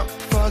screaming out,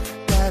 fuck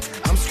that,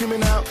 I'm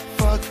screaming out,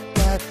 fuck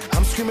that,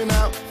 I'm screaming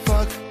out,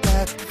 fuck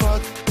that,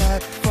 fuck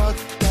that, fuck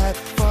that,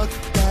 fuck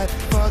that,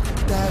 fuck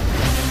that.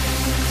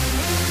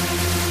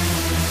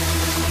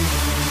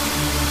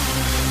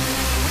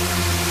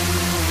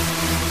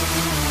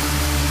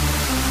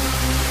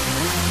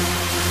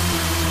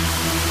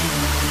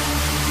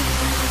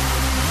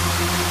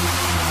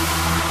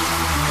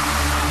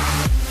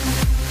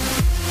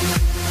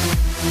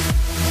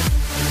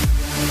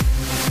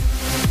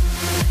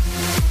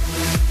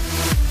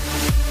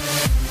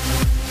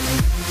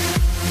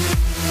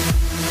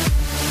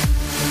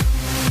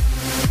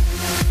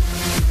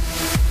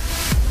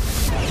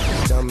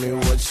 Tell me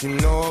what you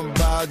know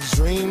about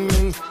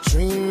dreaming,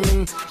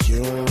 dreaming.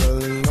 You don't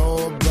really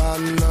know about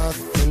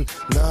nothing,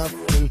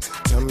 nothing.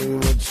 Tell me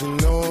what you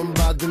know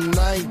about the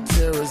night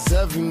terrors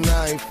every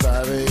night.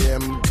 5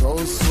 a.m.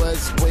 cold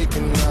sweats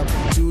waking up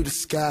to the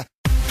sky.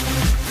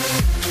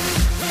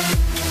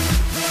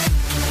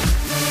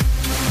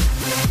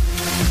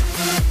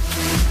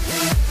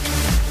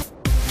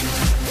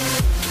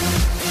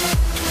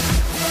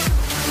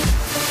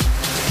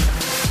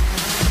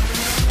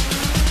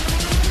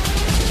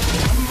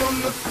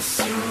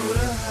 Pursuit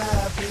of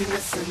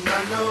happiness, and I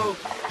know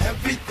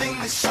everything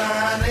that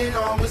shine ain't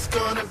always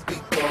gonna be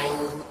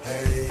gold.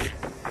 Hey,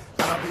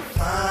 I'll be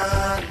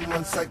fine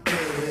once I get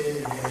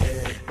it.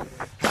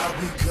 I'll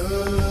be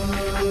good.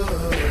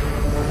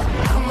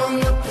 I'm on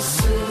the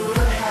pursuit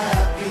of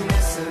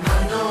happiness, and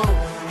I know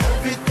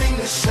everything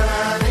that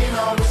shine ain't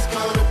always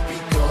gonna be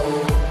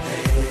gold.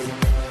 Hey,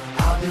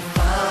 I'll be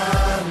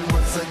fine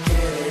once I get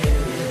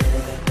it.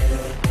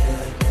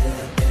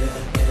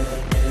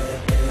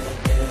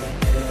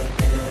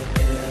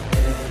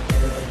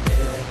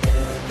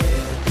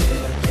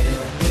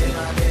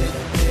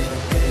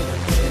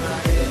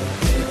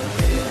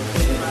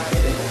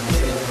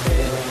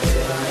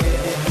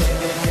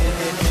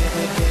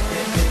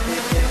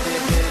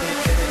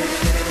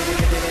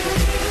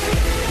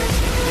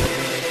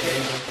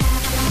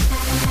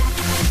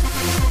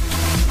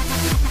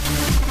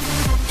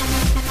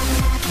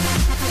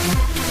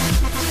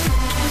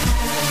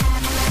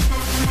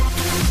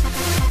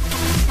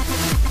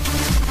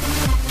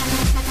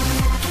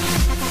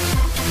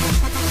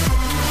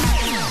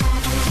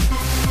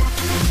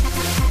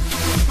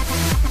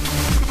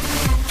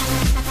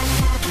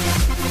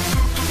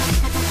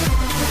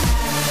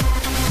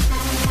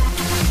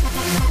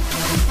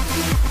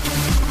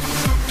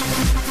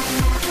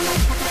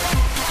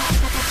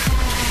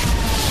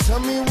 Tell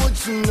me what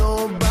you know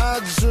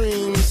about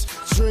dreams,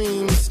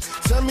 dreams.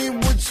 Tell me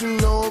what you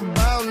know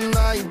about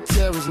night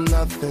terrors,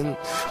 nothing.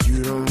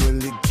 You don't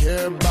really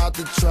care about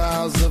the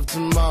trials of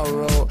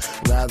tomorrow.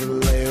 Rather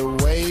lay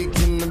awake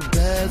in the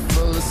bed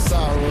full of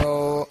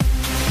sorrow.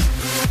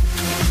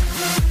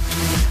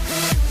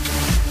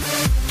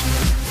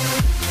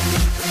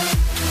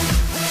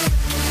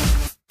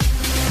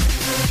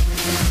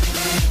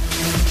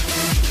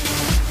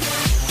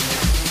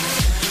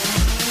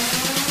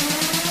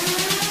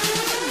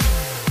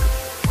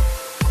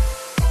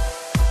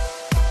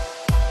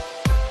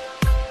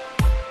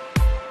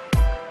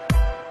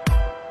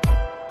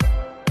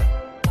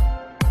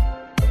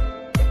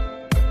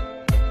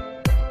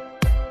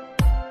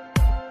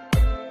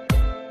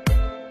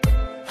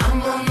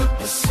 I'm on the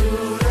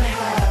pursuit of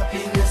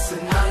happiness,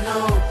 and I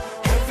know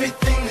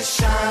everything that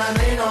shine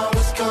ain't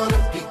always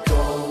gonna be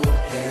gold.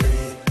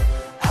 Hey,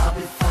 I'll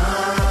be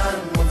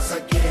fine once I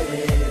get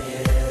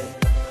it.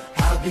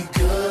 I'll be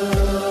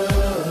good.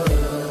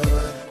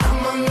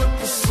 I'm on the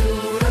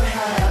pursuit of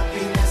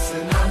happiness,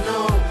 and I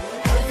know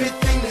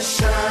everything that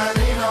shine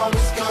ain't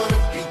always gonna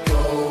be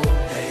gold.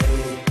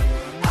 Hey,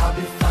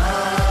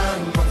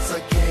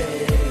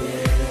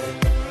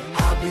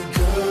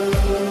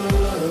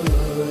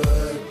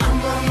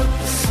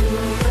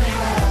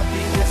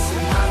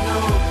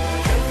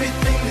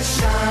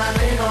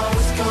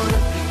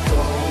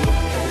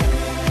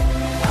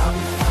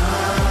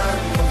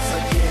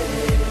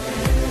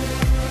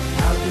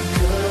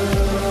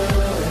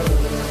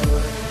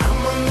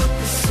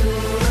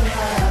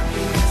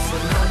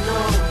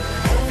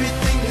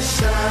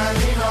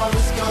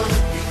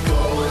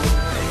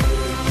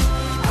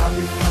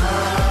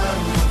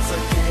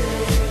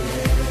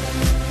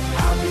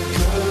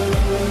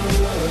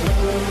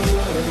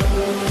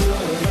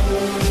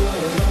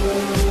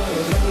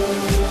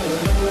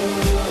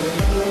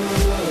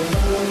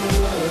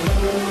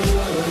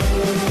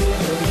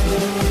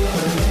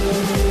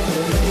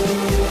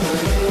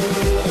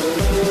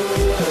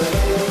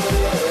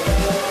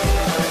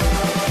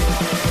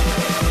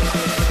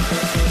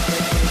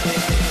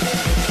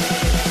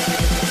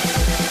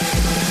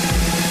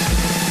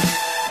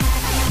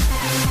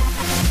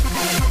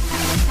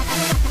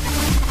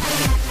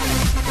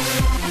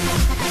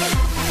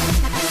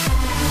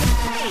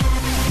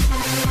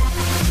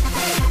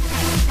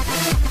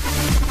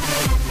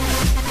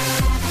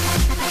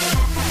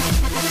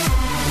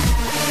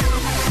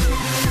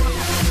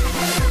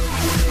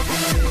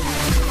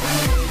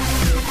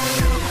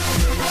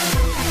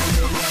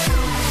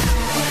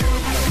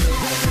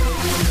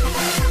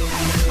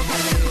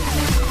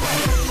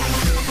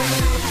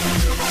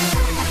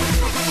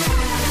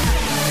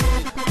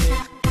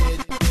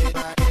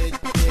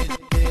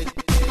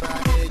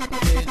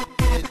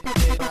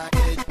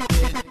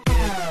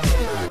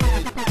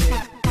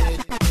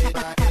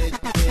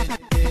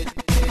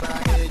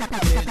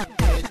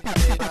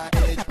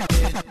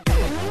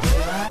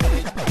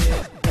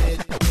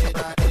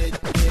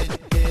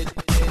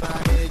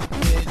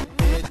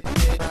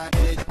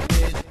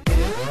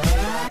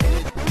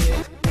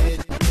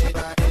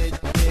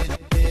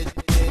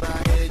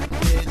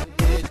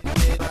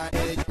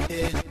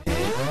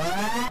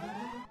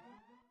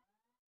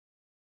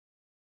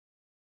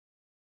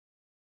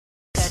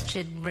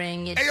 Touch it,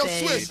 bring it, Ayo,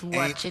 fade Swiss. it,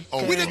 watch it,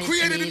 We done turn it,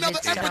 created leave another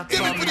it, stop,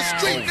 epidemic for the street,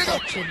 format it. nigga.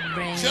 Touch it,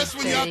 bring Just it,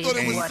 when y'all fade thought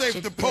it was watch safe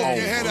it, to poke turn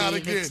your it, head out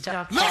leave it, again.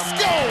 stop, Let's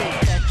format go.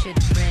 it. Touch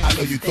it, bring I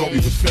know you it, thought we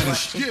was fade it,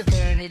 finished. watch it,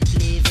 turn it,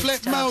 leave it, Flip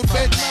stop, mode,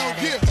 fake format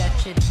mode, it. yeah.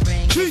 Touch it,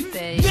 bring it,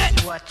 fade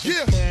it, watch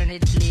it, turn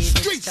it, leave it,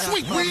 Street stop,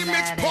 Sweet format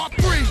Remix it. Part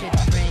 3. Touch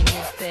it, bring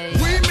it, fade it,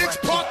 Remix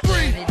watch Part it, 3.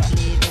 turn it,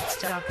 leave it,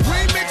 stop,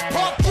 Remix format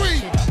Part it.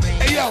 3. Touch it, bring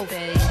Hey it, yo,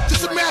 fade it,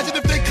 just watch imagine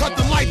it, if they turn cut it,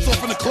 the lights leave off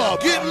it, in the stop,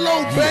 club. Get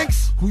low, format it.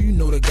 Banks. Who you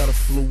know that got a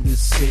flow this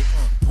sick?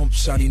 Pump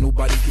shotty,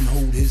 nobody can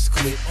hold his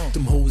clip.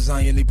 Them hoes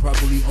iron, they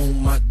probably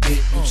own my dick.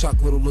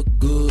 Chocolat'll look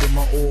good on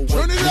my all white.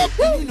 Turn it up,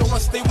 You know I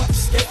stay with the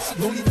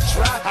sketchy, don't even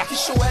try.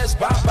 Kiss your ass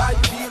bye-bye,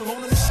 you be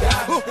alone in the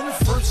sky. And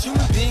the first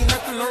human being I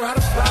can learn how to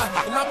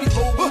fly. And I'll be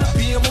low when the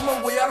PM on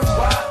my way out of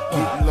wide.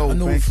 I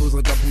know it feels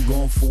like I've been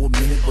gone for a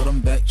minute, but I'm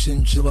back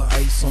chinchilla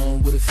ice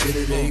on with a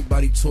fitted.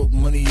 Everybody talk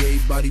money,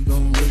 everybody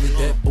gon' will it.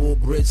 That bull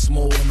bread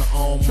small in the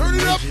arm. Turn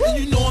it up.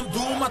 And you know I'm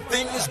doing my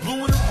thing, it's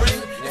blue in the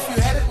ring. If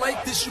you had it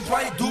like this, you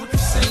probably do it the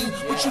same.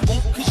 But you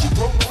won't, cause you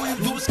broke, all you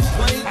do is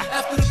complain.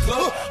 After the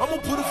club, I'ma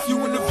put a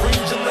few in the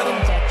range and let them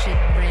touch it,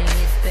 bring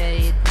it,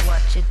 fade,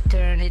 watch it,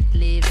 turn it,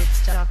 leave it,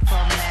 stop,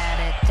 format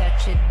it.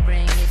 Touch it,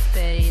 bring it,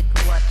 fade,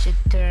 watch it,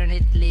 turn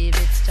it, leave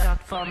it,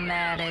 stop,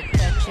 format it.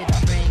 Touch it,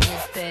 bring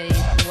it, fade,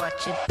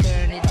 watch it,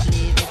 turn it,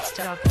 leave it,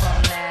 stop,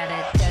 format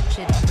it. Touch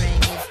it,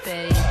 bring it,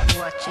 fade,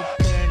 watch it,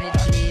 turn it,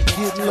 leave it,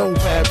 Get stop, low,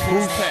 bad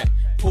format it.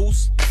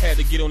 Poos, had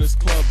to get on this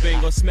club bang,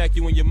 gonna smack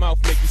you in your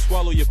mouth, make you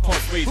swallow your pump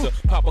razor.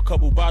 Pop a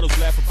couple bottles,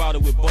 laugh about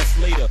it with bust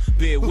later.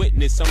 Bear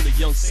witness, I'm the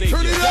young savior.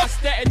 Got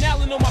Staten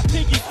Island on my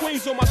pinky,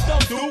 Queens on my thumb,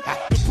 dude.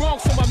 The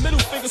Bronx on my middle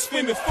finger,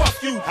 screaming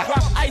fuck you.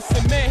 Rock ice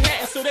in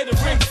Manhattan, so they the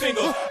ring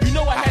finger. You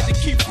know I had to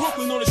keep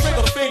Brooklyn on the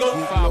trigger finger.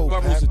 5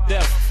 boroughs of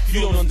death,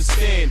 you don't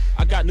understand.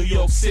 I got New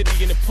York City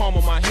in the palm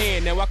of my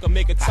hand. Now I can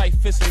make a tight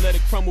fist and let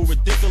it crumble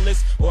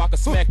ridiculous, or I can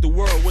smack the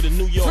world with a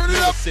New York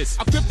lyricist.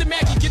 I grip the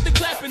Mac and get the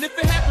clapping. If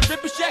it happens,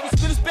 rip his shaggy,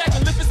 spin his back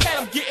and lift his hat.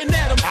 I'm getting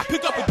at him.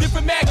 Pick up a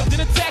different magnum, then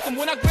attack him.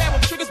 When I grab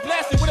him, triggers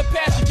blasting with a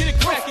passion. Get it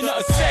cracking, the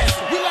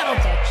assassin. We let him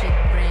touch it,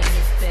 bring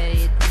it,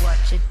 fade,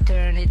 watch it,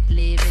 turn it,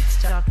 leave it,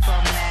 stop,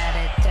 format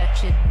it.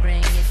 Touch it, bring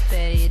it,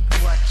 fade,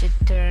 watch it,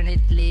 turn it,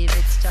 leave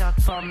it, stop,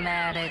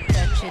 format it.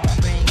 Touch it,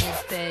 bring it,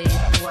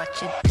 fade,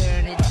 watch it,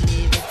 turn it,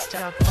 leave it,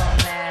 stop,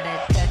 format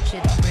it. Touch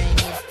it, bring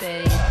it,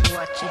 fade,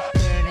 watch it,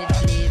 turn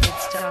it, leave it,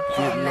 stop,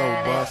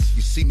 format it.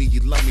 You see me, you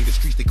love me. The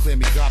streets they clear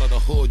me God of the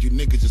hood. You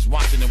niggas just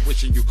watching and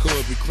wishing you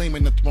could.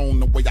 Reclaiming the throne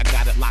the way I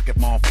got it. Lock it,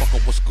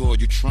 motherfucker. What's good?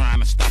 You trying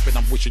to stop it?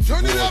 I'm wishing you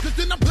would. Turn it up, cause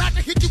then I'm black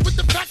and hit you with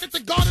the fact that the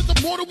God is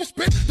immortal will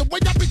spit. The way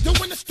I be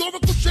doing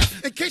historical shit.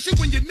 In case you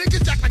when your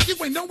niggas act like you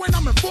ain't know when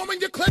I'm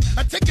informing your clip.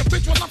 I take your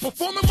bitch while I'm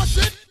performing my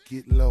shit.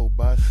 Get low,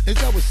 boss. As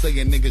I was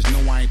saying, niggas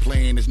know I ain't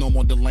playing. There's no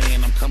more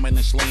delaying. I'm coming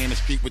and slaying the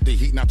street with the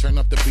heat. Now turn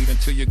up the beat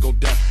until you go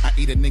deaf. I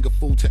eat a nigga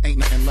food till ain't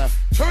nothing left.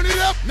 Turn it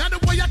up. Now the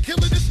way I kill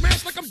it is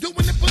smash like I'm doing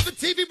it for the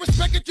TV.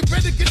 Respect it, you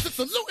better get to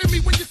saluting me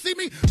when you see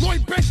me.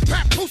 Lloyd Banks,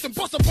 Pat, Poos, and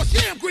Bust a Bust.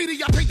 Yeah, I'm greedy.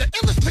 I paint the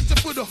illest picture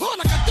for the hood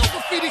like I do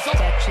graffiti. So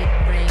touch it,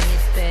 bring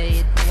it,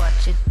 fade,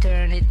 watch it,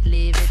 turn it,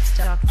 leave it,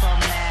 stop,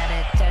 format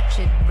it. Touch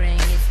it, bring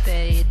it,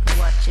 fade,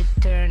 watch it,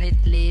 turn it,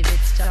 leave it,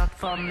 stop,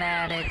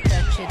 format it.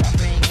 Touch it,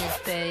 bring it,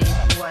 fade,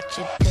 watch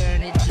it,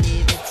 turn it,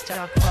 leave it,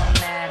 stop,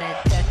 format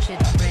it. Touch it,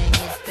 bring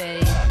it,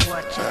 fade,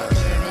 watch it,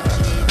 turn it,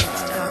 leave it,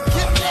 stop,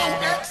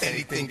 format it.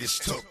 Anything that's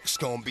took, it's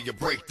gonna be a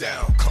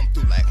breakdown. Come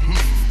through like,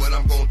 but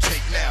I'm gonna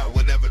take now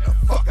whatever the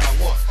fuck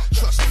I want.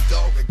 Trust me,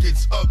 dog, it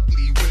gets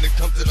ugly when it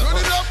comes to the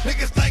hood.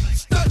 Niggas like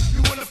stunt, you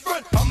in the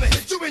front, I'ma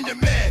hit you in your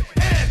man,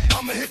 and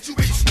I'ma hit you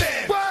where you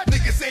stand.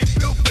 Niggas ain't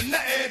built for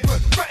nothing, but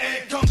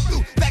frontin' come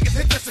through. Faggots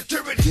hit the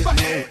security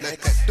button.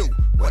 Let that do,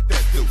 what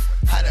that do,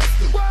 how that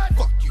do.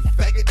 Fuck you,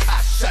 faggot,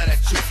 I shot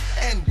at you.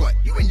 And what?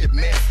 You in your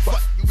man's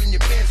butt, you in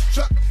your man's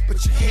truck.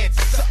 Put your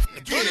hands up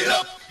to get it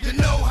up. You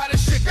know how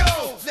this shit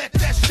go. Let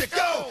that shit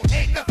go.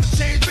 Ain't nothing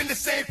changed, been the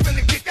same from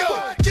the get go.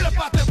 Get up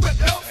out the whip,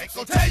 no, ain't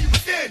gon' tell you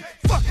again.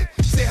 Fuck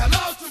it, say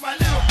hello to my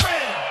little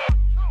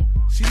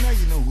friend. see now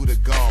you know who the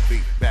guard be.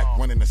 Back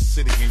running the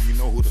city and you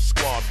know who the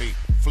squad be.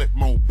 Flip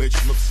mode, bitch.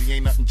 Look, see,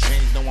 ain't nothing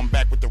changed. No, I'm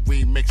back with the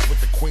remix with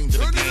the queens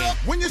of the game.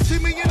 When you see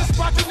me in the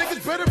spot, you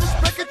niggas better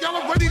respect it. Y'all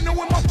already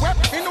knowin' my rep.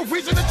 Ain't no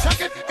reason to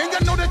check it. And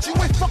y'all know that you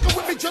ain't fucking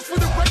with me just for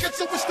the record.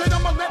 So instead,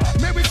 I'ma let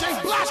Mary J.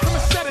 Blige come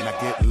and set it. Now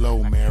get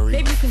low, Mary.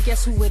 Baby, you can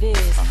guess who it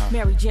is.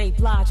 Mary J.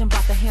 Blige, I'm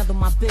about to handle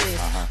my biz.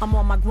 I'm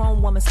on my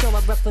grown woman, still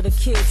a rep for the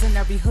kids in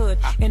every hood.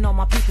 And all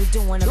my people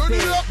doing a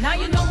bid. Now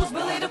you know who's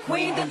really the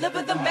queen,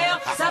 deliver the mail.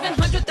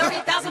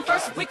 730,000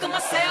 first week of my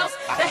sales.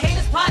 The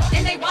haters plot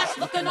and they watch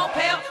looking all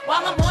pale.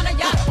 While I'm on a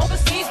yacht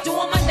overseas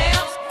doing my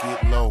nails.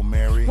 Get low,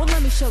 Mary. Well,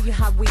 let me show you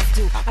how we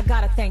do. I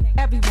gotta thank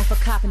everyone for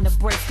copping the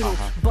breakthrough.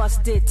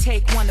 Bust did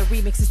take one, the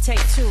remix is take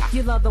two.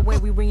 You love the way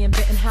we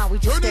reinventing how we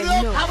just stay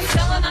new. How we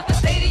selling out the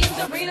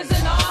stadiums, arenas,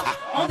 and all.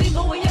 Only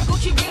Louis and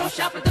Gucci, we don't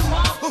shop at the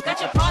mall. Got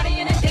you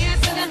partying and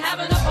dancing and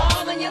having a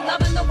ball. And you're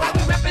loving the way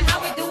we repping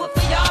how we do it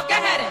for y'all. Go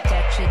ahead and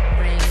touch it,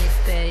 bring it,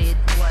 fade.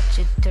 Watch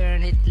it,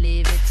 turn it,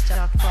 leave it,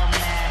 stop,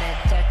 format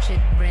it. Touch it,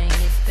 bring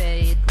it,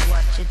 fade.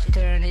 Watch it,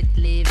 turn it,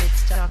 leave it,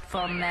 stop,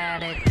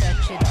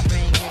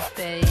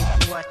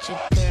 it,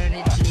 turn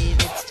it, leave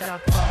it,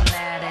 stop,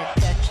 format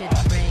it, touch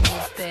it, bring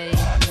it, pay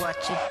it,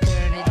 watch it,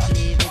 turn it,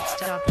 leave it,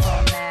 stop,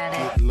 format it.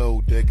 Get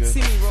low, digga.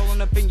 See me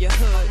rolling up in your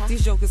hood.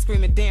 These jokers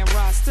screaming, damn,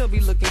 Ron still be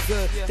looking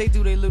good. They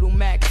do their little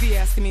Mac, be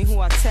asking me who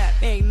I tap.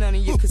 Ain't none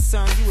of your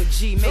concern, you a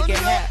G, make it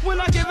happen. When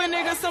I give a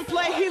nigga some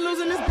play, he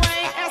losing his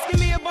brain. Asking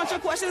me a bunch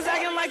of questions,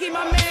 acting like he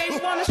my main.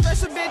 Wanna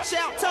stress a bitch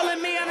out,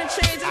 telling me I done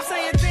changed. I'm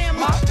saying, damn,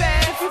 my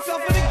bad, if you fell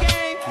for the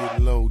game.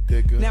 Get low,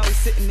 digga. Now he's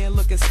sitting there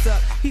looking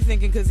stuck. He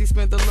thinking cause he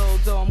spent the little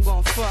dough, I'm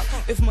gon' fuck.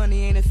 If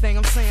money ain't a thing,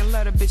 I'm saying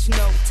let a bitch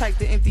know. Type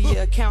the empty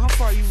your account, how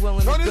far you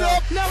willing to go?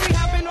 Now we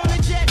hopping on the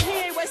jet, he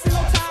ain't wasting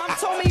no time.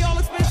 Told me all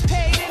expense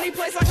paid, any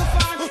place I can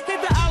find.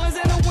 Hit the islands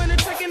in the winter,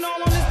 tricking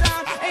all on his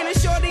dime. Ain't a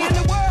shorty in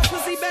the world,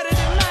 pussy better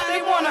than mine.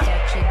 They wanna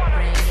touch it,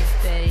 bring it,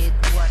 pay it,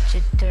 watch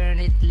it, turn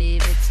it,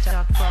 leave it,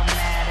 stop,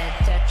 format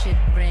it. Touch it,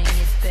 bring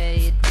it, pay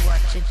it,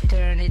 watch it,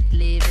 turn it,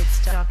 leave it,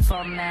 stop,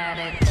 format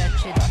it.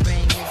 Touch it,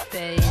 bring it,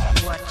 pay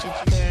it, watch it,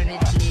 turn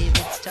it, leave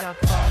it, stop,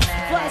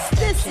 format it. Plus,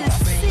 this is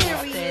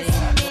serious,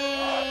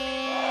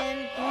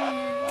 man.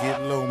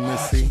 Get low,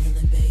 Missy.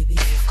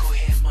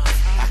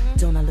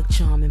 Don't I look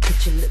charming?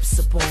 Put your lips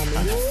up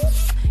on me.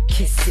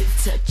 Kiss it,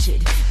 touch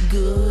it,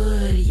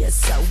 good.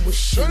 Yes, I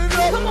wish you would.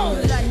 Come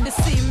on, like to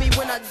see me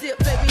when I dip,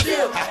 baby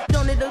dip.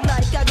 Don't it look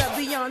like I got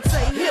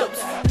Beyonce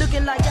hips?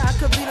 Looking like I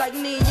could be like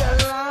Nia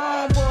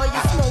Long. Boy,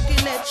 you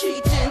smoking that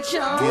Cheech and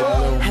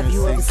Chong. Have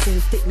you ever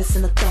seen thickness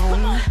in a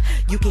thong?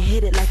 You can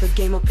hit it like a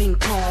game of ping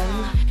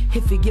pong.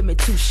 If you give me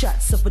 2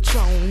 shots of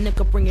Patron,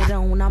 nigga, bring it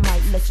on. I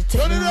might let you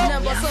take it on.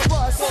 Never so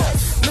bust,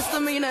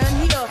 misdemeanor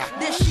in here.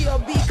 This year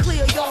be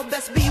clear, y'all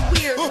best be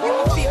weird.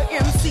 You fear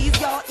MCs,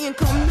 y'all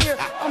income near.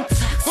 I'm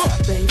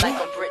toxic, baby, like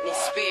I'm Britney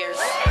Spears.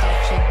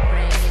 Touch it,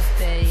 bring it,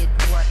 pay it,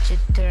 watch it,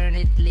 turn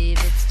it, leave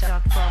it,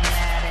 stop,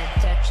 format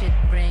it. Touch it,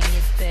 bring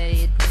it, pay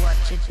it,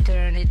 watch it,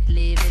 turn it,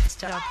 leave it,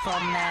 stop,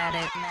 format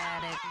it.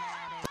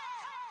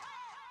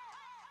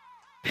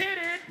 Hit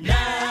it. Na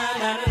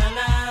na na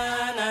na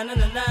na na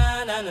na na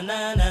na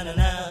na na na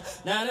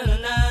na na na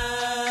na.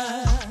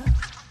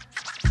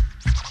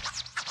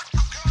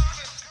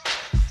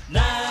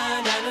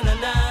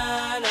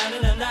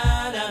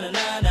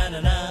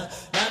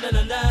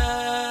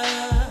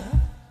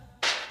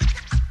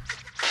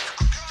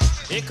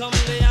 Here come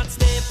the hot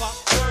stepper.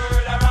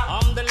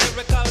 I'm the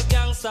lyrical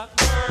gangster.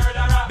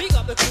 Big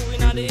up the crew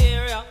in the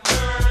area.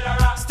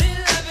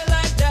 Still heavy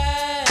like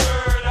that.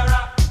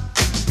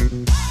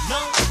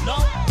 No,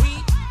 we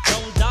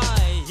don't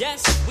die.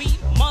 Yes, we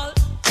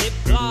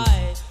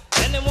multiply.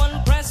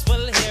 Anyone press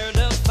will hear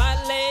the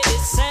fat lady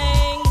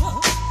sing.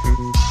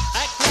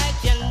 Act like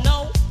you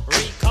know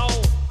Rico.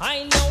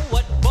 I know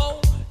what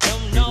Bo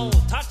don't know.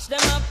 Touch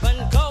them up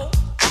and go.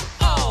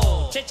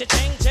 Oh, ching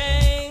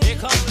ching. Here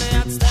come the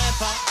hot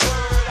stepper.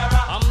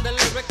 I'm the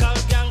lyrical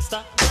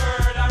gangster.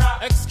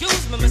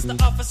 Excuse me, Mr.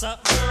 Officer.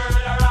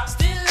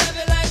 Still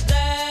heavy like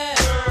that.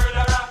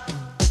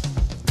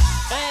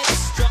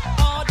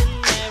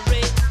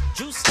 Extraordinary.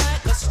 Juice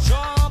like a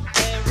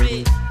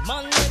strawberry.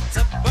 Money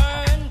to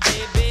burn,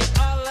 baby,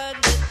 all of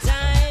the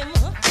time.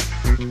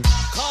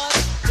 Cut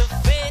the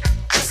fit,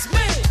 it's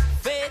me.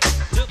 Fit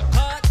to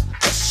cut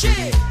the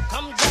shit.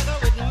 Come juggle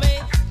with me.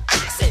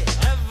 Fix it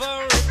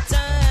every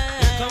time.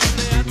 Here come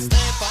the hot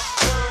stepper.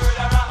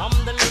 I'm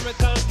the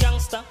lyrical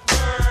gangster.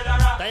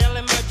 Dial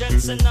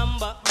emergency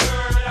number.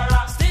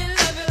 Still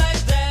heavy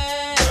like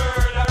that.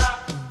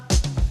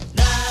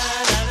 Na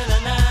na na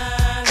na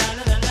na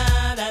na na na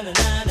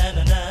na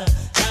na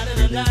na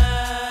na na.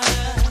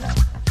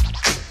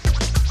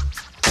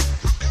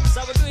 So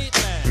we do it,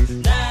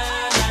 man. Na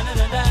na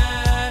na na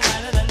na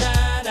na na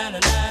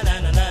na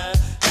na na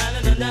na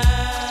na na.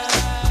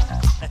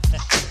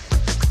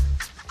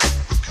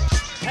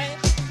 Hey,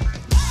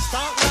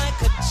 start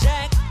like a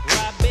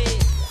jackrabbit,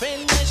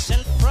 finish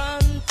in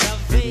front of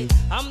it.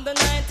 I'm the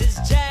 90s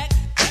Jack,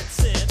 that's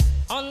it,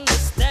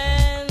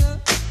 understand?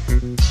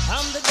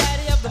 I'm the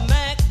daddy of the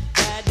Mac,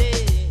 daddy.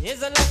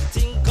 Is a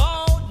Latin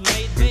gold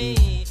made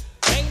me.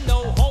 Ain't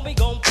no homie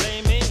gon'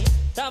 play me.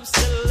 Top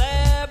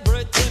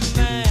celebrity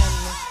man.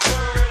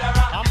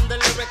 I'm the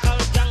lyrical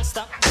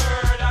gangster.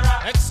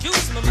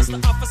 Excuse me,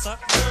 Mr. Officer.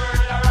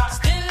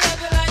 Still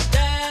heavy like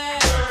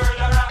that.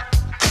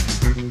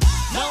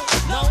 No,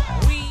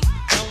 we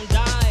don't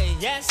die.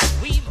 Yes,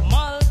 we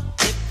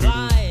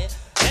multiply.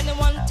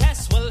 Anyone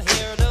test will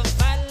hear the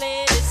fat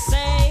lady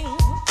sing.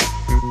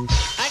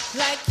 Act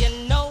like you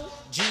know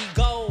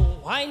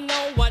G-Go. I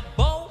know what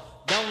Bo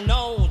don't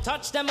know.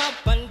 Touch them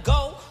up and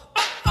go.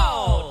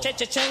 Oh,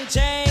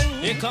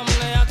 cha-cha-ching-ching. Here come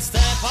the hot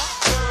stepper.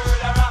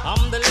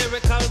 I'm the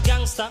lyrical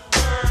gangster.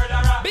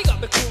 Big up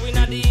the crew in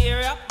the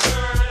area.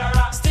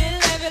 Still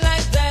heavy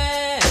like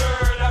that.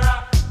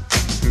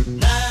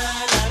 Na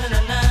na na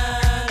na na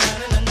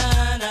na na na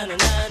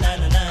na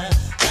na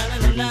na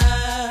na na.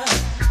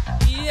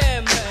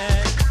 Yeah,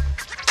 man.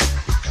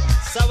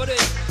 So we do it.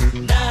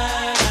 Na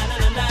na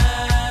na na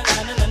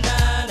na na na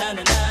na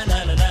na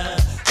na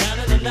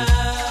na na na.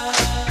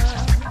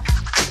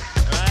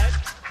 Right.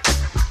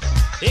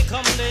 Here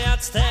come the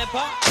hot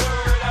stepper.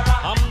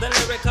 I'm the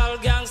lyrical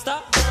gangster.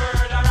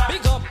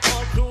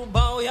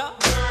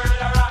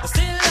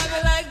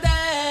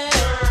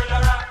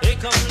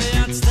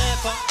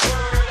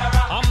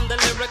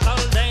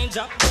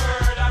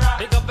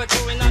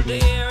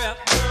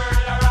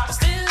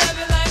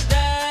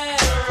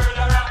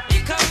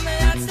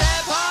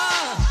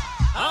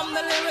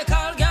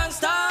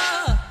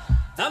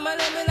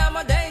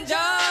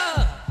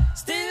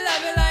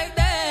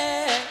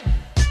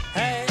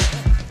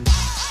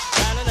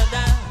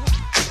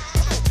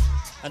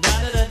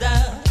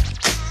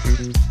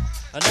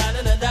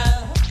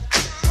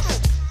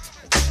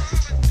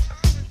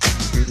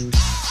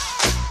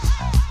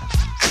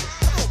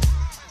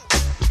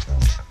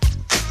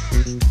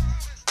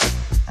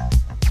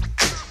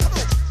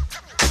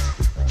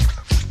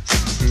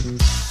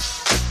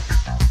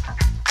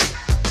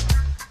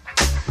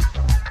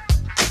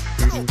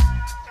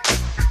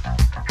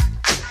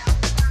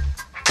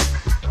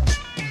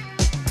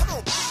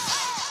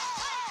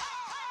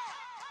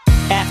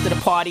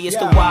 party, it's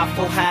the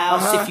Waffle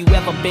House. If you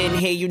ever been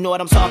here, you know what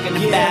I'm talking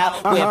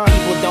about. Where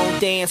people don't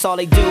dance, all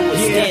they do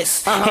is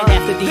this. And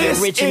after the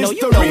original,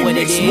 you know what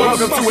it is.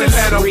 Welcome to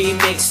Atlanta.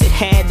 Remix, it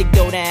had to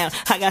go down.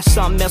 I got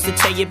something else to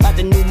tell you about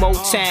the new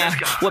Motown.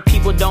 Where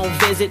people don't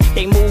visit,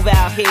 they move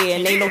out here.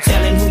 And ain't no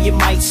telling who you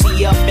might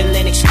see up in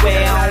Lenox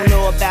Square. I don't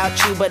know about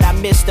you, but I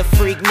miss the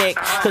Freaknik.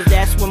 Cause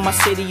that's when my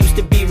city used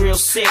to be real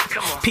sick.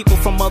 People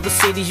from other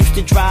cities used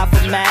to drive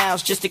for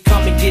miles just to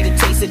come and get a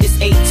taste of this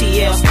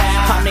ATL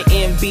style. I'm the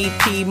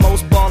MVP,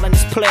 most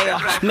ballin'est player.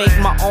 Make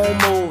my own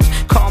moves,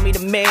 call me the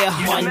mayor.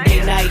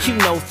 Monday night, you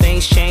know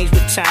things change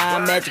with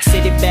time. Magic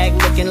City back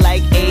looking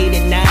like 8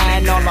 and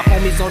 9. All the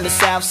homies on the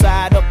south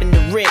side up in the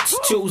Ritz.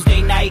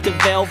 Tuesday night, the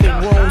Velvet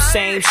Room,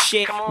 same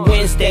shit.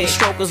 Wednesday,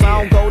 strokers,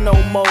 I don't go no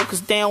more.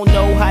 Cause they don't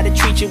know how to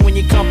treat you when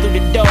you come through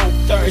the door.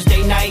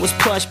 Thursday night was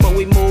plush, but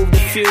we moved the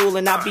fuel.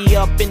 And I be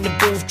up in the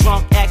booth,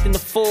 drunk, acting the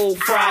fool.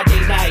 Friday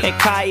night at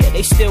Kaya,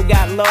 they still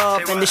got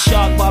love. And the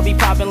Shark Bar be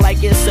popping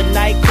like it's a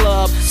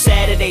nightclub.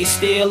 Saturday,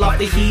 still off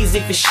the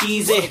Heezy for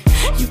Sheezy.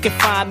 You can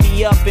find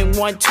me up in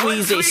one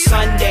Tweezy.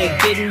 Sunday,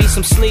 getting me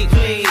some sleep.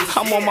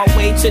 I'm on my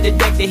way to the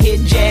deck to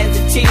hit Jazz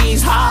and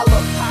T's.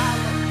 Holla.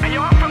 Hey,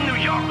 yo, I'm from New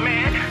York,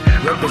 man.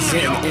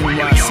 Representing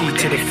NYC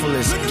to the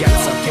fullest.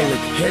 Gats are pulling.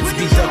 Heads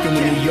be ducking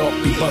in New York,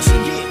 be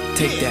busting.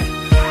 Take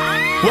that.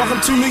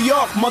 Welcome to New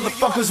York,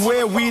 motherfuckers,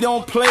 where we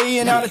don't play.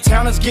 And out of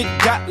towners get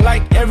got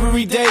like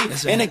every day.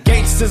 And a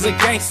gangster's a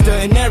gangster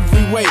in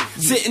every way.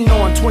 Sitting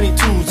on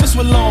 22s, just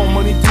what long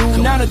money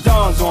do. Now the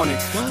Don's on it,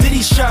 did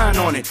he shine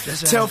on it?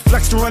 Tell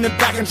Flex to run it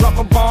back and drop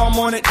a bomb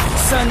on it.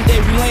 Sunday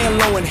we laying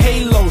low in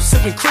Halo,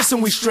 sipping Chris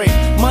and we straight.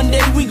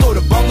 Monday we go to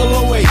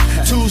Bungalow 8.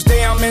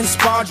 Tuesday I'm in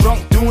Spa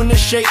drunk doing the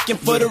shake. And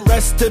for the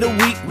rest of the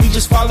week we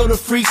just follow the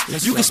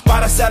freaks. You can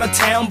spot us out of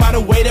town by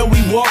the way that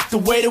we walk, the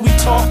way that we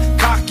talk.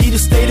 Cocky the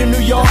state of New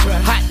York.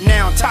 Hot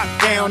now, top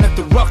down at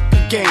the Rucker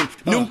game.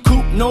 New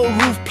coupe, no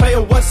roof,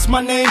 player, what's my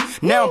name?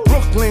 Now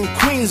Brooklyn,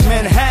 Queens,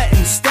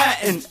 Manhattan,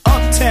 Staten,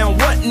 Uptown,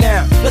 what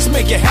now? Let's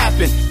make it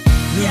happen.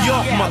 New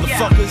York,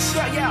 motherfuckers.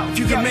 If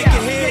you can make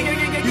it here,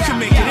 you can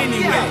make it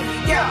anywhere.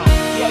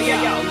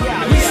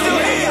 We still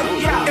here,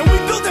 and we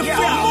built it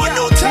for more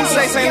new talent. You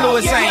say St.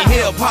 Louis ain't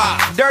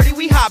hip-hop. Dirty,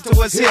 we hop to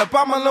what's hip.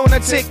 I'm a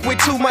lunatic with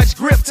too much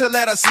grip to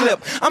let her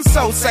slip. I'm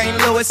so St.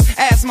 Louis,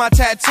 ask my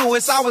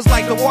tattooist. I was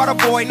like the water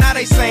boy, now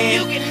they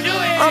saying you can do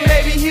it. I'm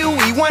Baby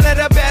Huey, one of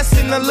the best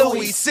in the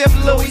Louis. Sip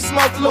Louis,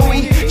 smoke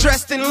Louis,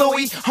 dressed in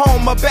Louis.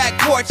 Home of back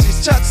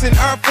porches, Chucks and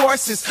Air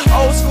Forces.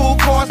 Old school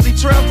costly,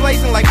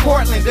 trailblazing like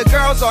Portland. The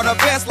girls are the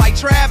best like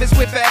Travis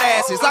with fat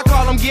asses. I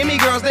call them gimme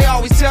girls, they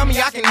always tell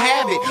me I can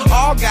have it.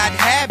 All got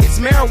habits,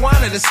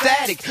 marijuana the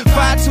static.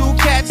 5'2"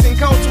 cats and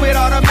coats with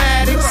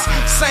automatics.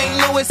 St.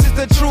 Louis is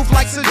the truth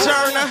like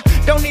Sojourner.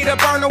 Don't need a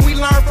burner, we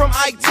learn from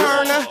Ike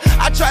Turner.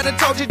 I tried to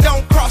told you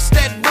don't cross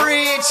that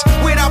bridge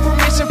without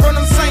permission from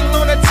them St.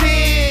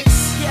 Lunatics.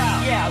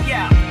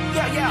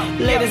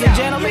 Ladies and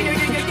gentlemen,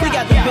 we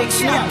got the big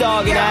Snoop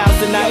Dogg in the house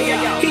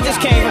tonight. He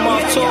just came from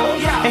off tour,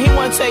 and he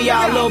want to tell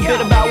y'all a little bit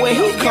about where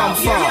he come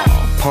from.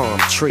 Palm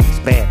trees,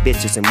 bad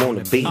bitches and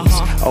wannabes.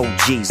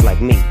 OGs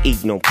like me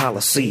eating on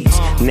policies.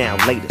 Now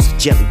latest,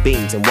 jelly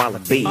beans and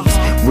wallabies.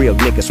 Real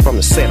niggas from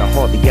the set I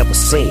hardly ever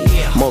seen.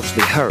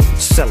 Mostly heard,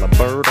 sell a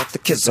bird off the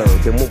kizard.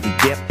 And when we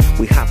dip,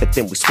 we hop it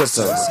then we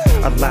swizzer.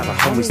 A lot of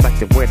homies like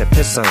to wear the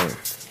piss on.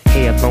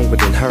 Hair longer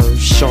than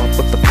hers, sharp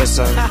with the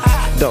bizzer.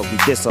 Doggy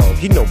this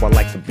off, you know I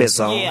like the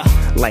bizzo.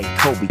 Like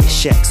Kobe and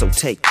Shaq, so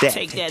take that.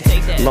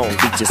 Long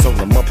Beach is on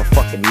the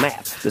motherfucking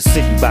map. The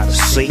city by the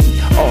sea,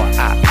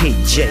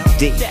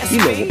 R.I.P.J.D. You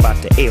know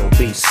about the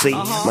LBC.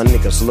 My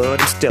niggas love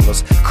them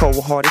stillers,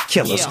 cold-hearted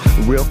killers.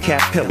 Real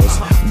cat pillars,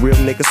 real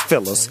niggas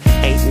fillers.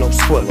 Ain't no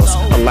swillers,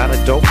 a lot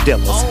of dope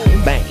dealers.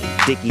 Bang,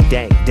 diggy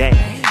dang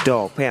dang.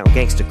 Dog pound,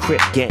 gangster,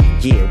 crip gang,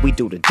 yeah, we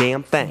do the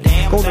damn thing.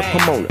 Go to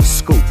Pomona,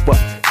 scoop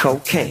up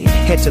cocaine.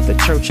 Head to the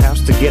church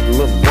house to get a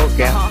little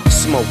workout.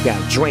 Smoke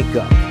out, drink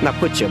up, now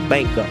put your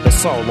bank up.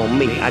 It's all on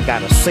me, I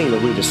got a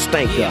scenery to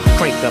stank up.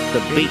 Crank up the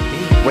beat,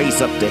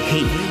 raise up the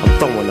heat. I'm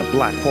throwing a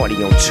block party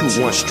on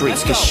 2-1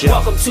 streets.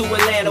 Welcome to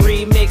Atlanta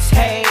Remix,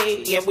 hey.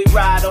 And we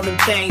ride on them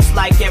things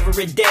like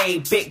every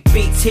day. Big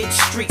beats hit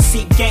streets,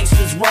 see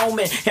gangsters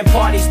roaming. And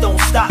parties don't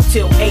stop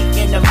till 8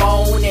 in the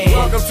morning.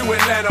 Welcome to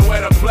Atlanta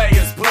where the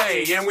players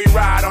play. And we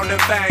ride on them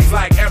things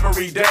like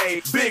every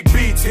day. Big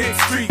beats hit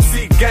streets,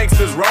 see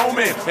gangsters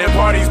roaming. And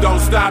parties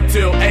don't stop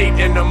till 8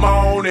 in the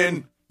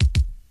morning.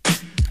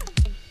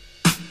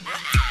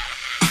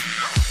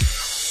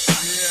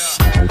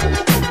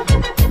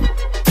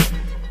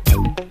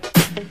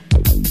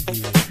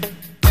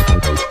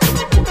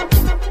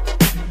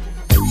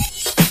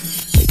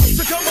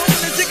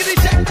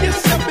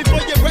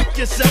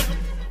 Yourself.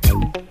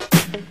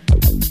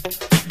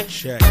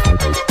 Check.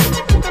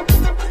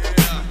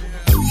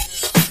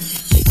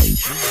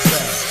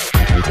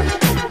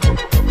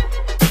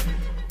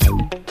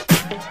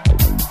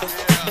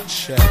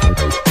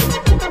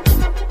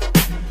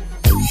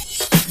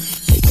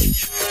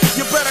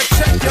 You better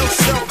check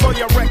yourself or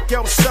you wreck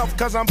yourself,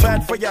 cause I'm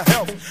bad for your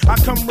health. I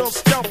come real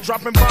stealth,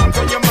 dropping bombs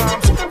on your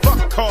moms.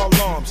 Fuck call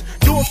alarms.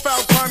 Do a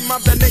foul crime,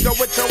 I'm the nigga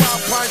with your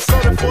Alpine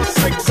soda for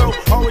 6. So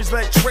always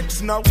let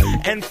tricks know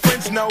and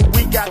friends know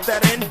we got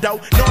that endo.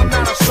 No, I'm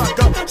not a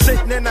sucker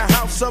sitting in a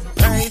house of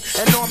pain.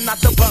 And no, I'm not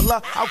the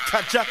butler. I'll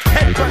cut ya,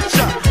 head cut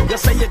ya. You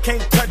say you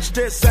can't touch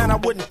this, and I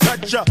wouldn't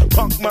touch ya,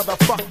 punk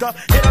motherfucker.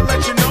 Here to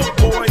let you know,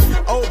 boy,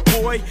 oh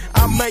boy,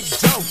 I make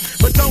dope.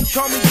 But don't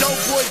call me dope,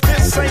 boy.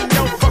 This ain't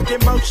no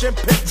fucking motion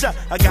picture.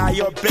 A guy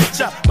or bitch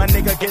ya, my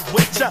nigga get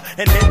with ya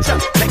and hit ya,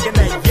 taking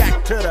that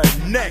yak to the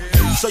neck.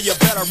 So you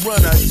better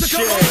run a so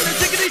check. Come on and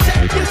tickety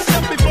check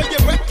yourself before you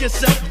wreck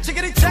yourself.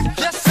 Tickety check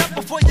yourself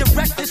before you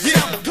wreck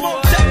yourself. Yeah, come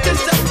on, check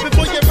yourself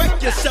before you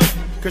wreck yourself.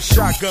 Cause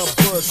shotgun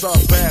bullets are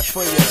bad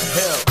for your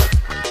health.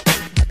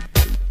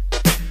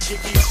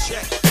 Jiggy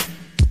check.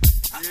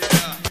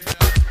 Yeah.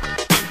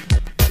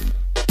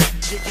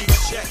 Jiggy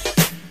check.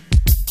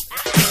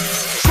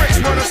 Tricks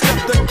wanna step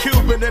the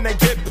cube and then they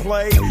get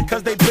played.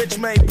 Cause they bitch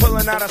made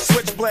pulling out a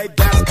switchblade.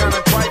 That's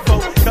kinda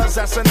trifle, cause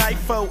that's an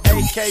IFO.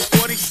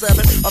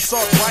 AK-47,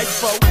 assault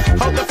rifle.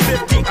 Hold the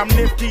 50, I'm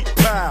nifty,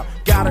 pow.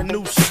 Got a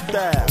new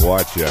style.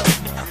 Watch out,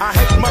 man. I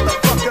hate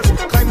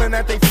motherfuckers claiming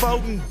that they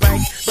folding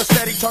bank, but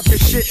steady talking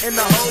shit in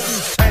the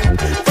holding tank.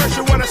 First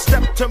you wanna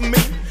step to me,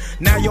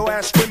 now your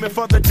ass screaming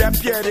for the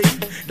deputy.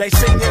 They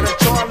sing it to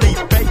Charlie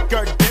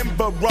Baker,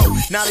 Denver Road.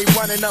 Now they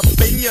running up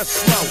in your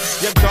slow.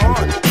 You're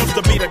gone, used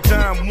to be the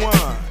dumb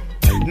one.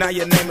 Now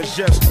your name is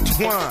just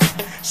Twine.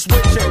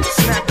 Switch it,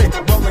 snap it,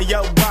 rolling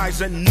your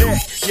eyes and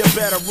neck. You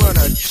better run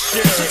a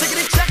check. So take it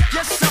and check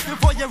yourself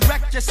before you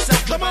wreck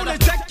yourself. Come on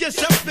and check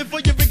yourself before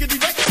you riggedy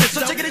wreck yourself.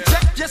 So take it and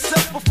check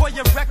yourself before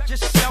you wreck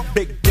yourself.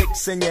 Big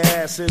dicks in your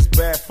ass is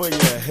bad for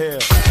your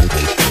health.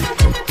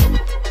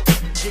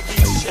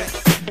 Jiggy check.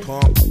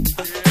 Pump.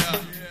 Yeah.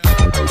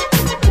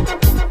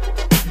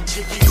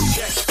 Jiggy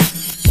check.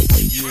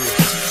 Yeah.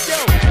 Yo,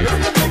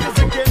 it's the niggas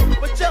again.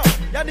 But yo,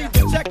 y'all need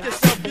to check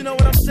yourself. You know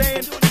what I'm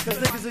saying? Cause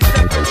niggas is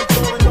definitely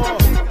going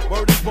on.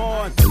 Word is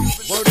born.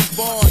 Word is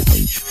born.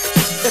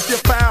 If you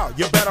foul,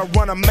 you better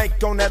run a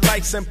make on that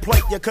license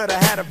plate. You coulda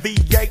had a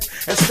V8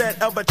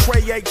 instead of a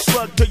Tray 8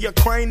 slug to your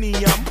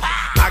cranium.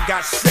 I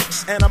got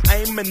 6 and I'm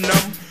aiming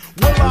them.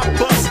 Will I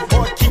bust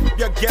or keep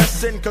you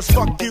guessing? Cause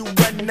fuck you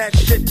and that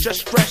shit you're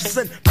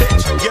stressing.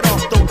 Bitch, get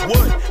off the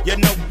wood, you're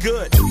no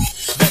good.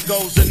 There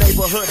goes the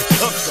neighborhood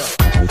hooker.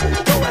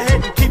 Go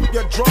ahead and keep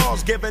your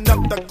drawers, giving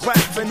up the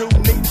claps. And who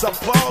needs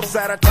applause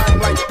at a time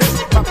like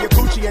this? Pop your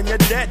coochie and you're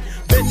dead.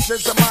 Bitch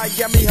is a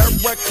Miami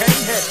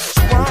hurricane head.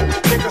 Sprung,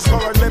 niggas call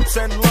her lips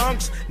and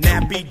lungs.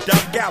 Nappy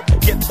duck out,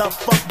 get the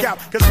fuck out.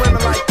 Cause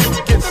women like you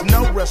gets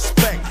no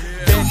respect.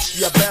 Bitch,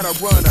 you better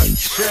run a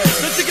check.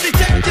 So tickety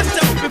check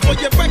yourself before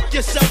you wreck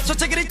yourself. So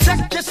tickety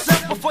check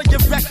yourself before you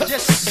wreck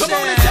yourself. Come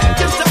on and check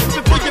yourself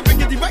before you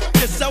riggedy wreck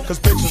yourself. Cause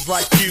bitches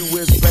like you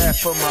is bad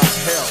for my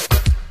health.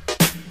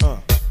 Yeah.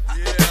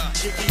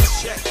 Jiggy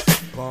check.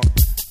 Bump.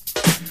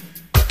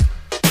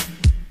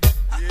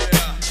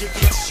 Yeah.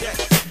 Jiggy check.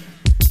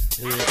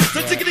 So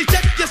tickety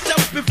check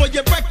yourself before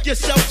you wreck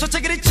yourself. So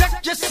tickety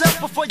check yourself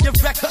before you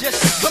wreck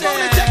yourself. Come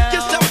on and check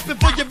yourself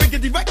before you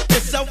riggedy wreck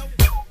yourself.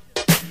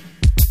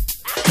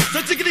 So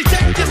tickety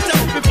check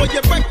yourself before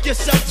you wreck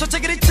yourself. So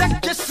tickety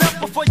check yourself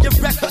before you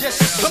wreck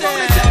yourself. Come on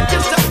and check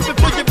yourself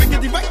before you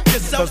riggedy wreck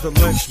yourself. Cause the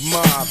lynch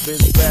mob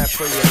is bad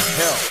for your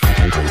health.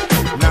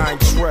 9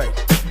 Trey,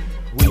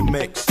 we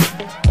mix.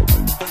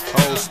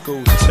 Old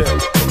school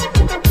tip.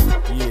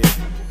 Yeah.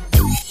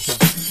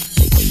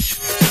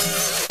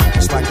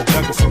 It's like a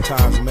jungle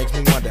sometimes. It makes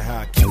me wonder how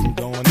I keep from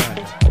going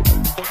under.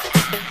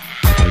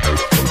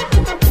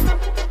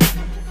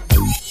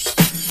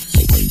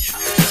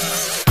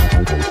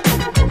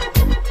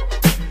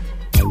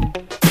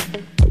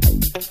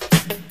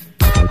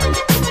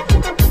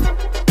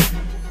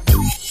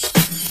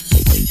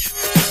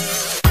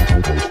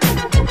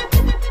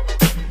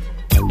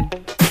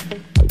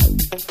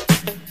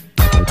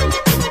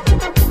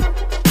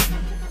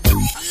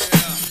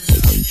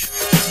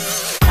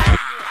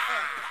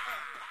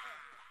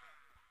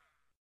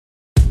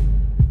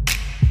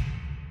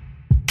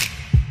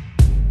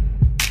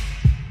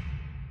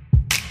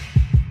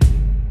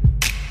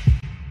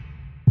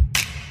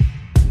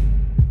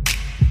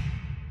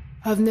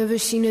 I've never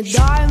seen a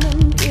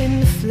diamond in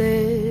the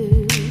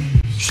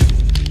flesh.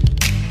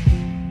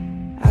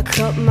 I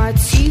cut my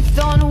teeth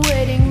on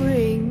wedding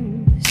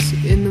rings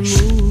in the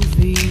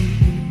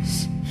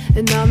movies,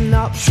 and I'm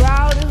not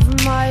proud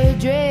of my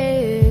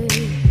address.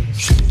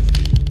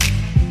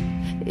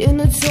 In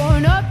a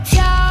torn up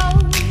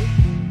town,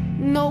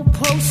 no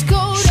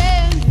postcode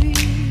envy.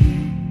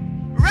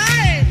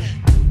 Right!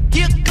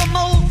 Here come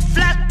old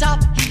flat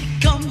top, he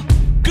come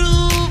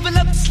grooving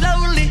up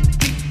slowly.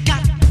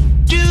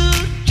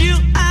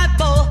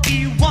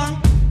 He one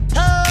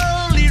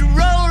holy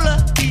roller.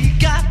 He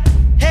got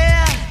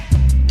hair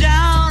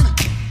down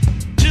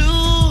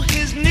to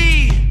his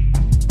knee.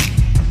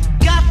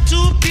 Got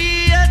to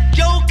be a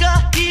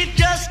joker. He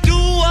just do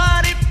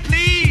what he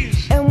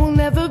please. And we'll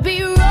never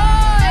be royals.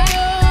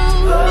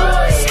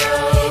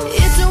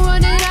 It's a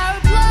running our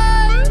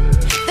blood.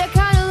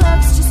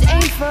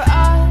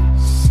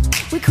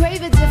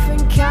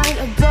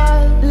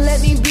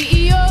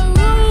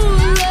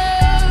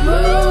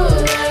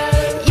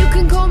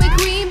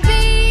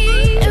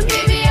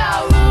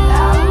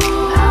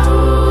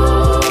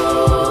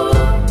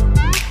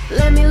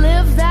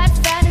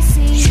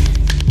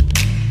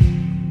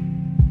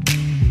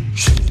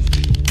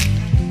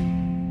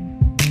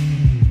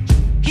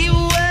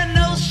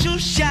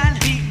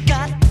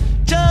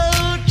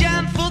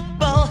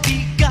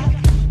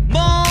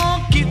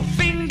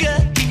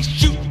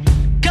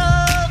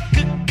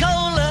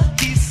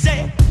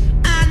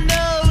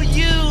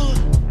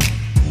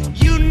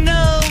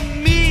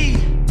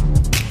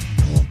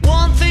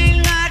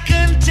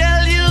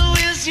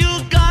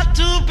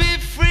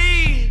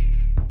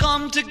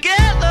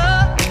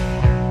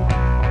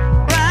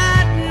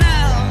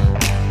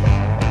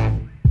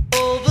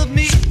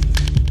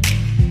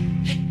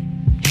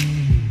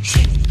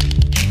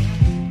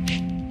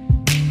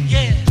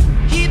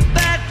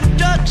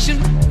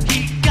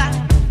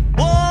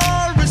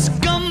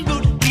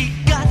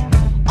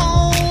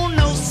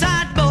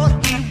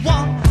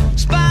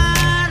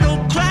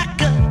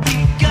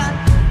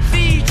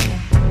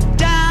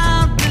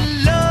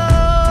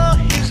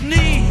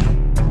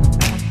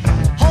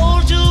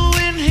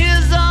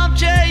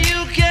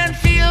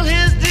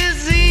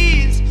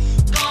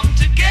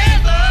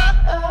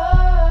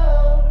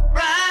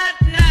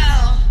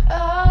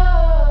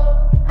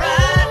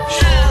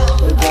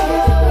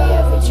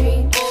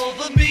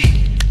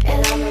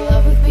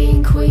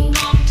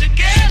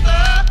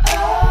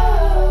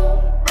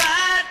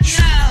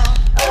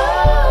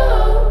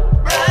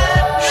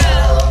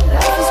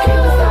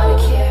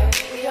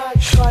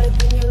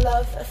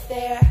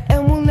 affair,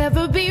 and we'll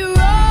never be royals.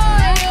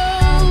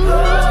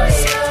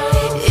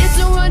 It's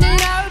a run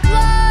in our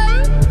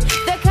blood.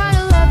 That kind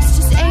of love's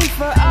just ain't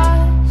for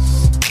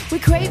us. We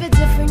crave a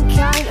different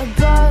kind of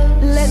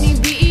buzz. Let me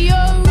be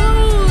your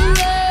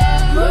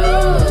ruler.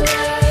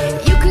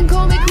 You can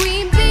call me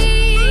Queen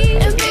Bee,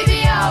 and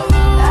baby I'll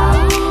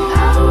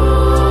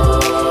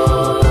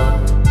rule.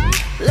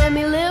 Let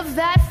me live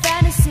that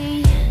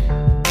fantasy.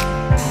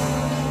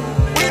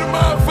 We the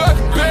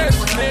motherfucking best,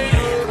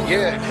 nigga.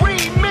 Yeah.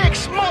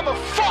 Remix,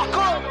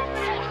 motherfucker.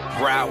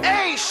 Growl.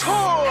 Ace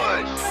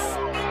Hood.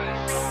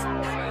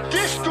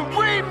 This the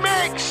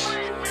remix.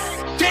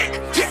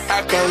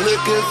 I come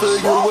looking for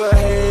you with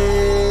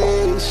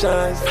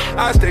Haitians.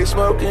 I stay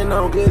smoking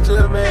on good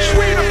Jamaicans.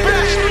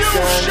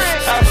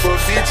 I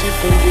forbid you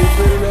from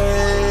giving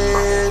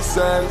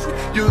lessons.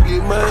 You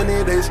get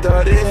money, they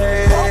started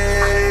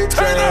hating.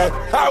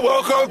 I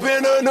woke up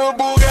in a new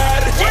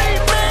Bugatti.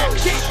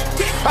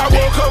 I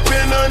woke up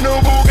in a new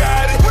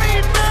Bugatti.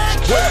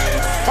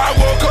 I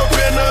woke up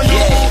in a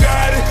new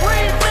Bugatti.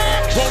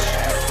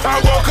 I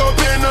woke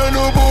up in a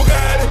new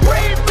Bugatti.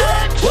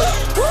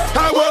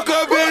 I woke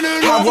up in a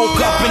new Bugatti. I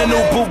woke up in a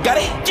new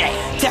Bugatti.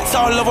 Tats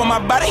all over my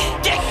body.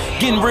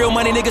 Getting real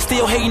money, niggas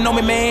still hating on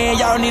me, man.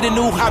 Y'all need a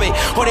new hobby,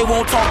 or they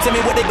won't talk to me.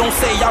 What they gon'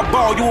 say? Y'all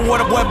ball, you a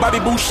water boy, Bobby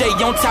Boucher.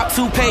 You on top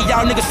 2Pay.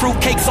 Y'all niggas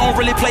fruitcakes. Don't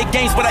really play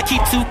games, but I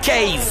keep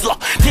 2Ks.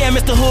 Damn,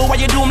 Mr. Hood, why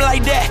you do me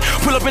like that?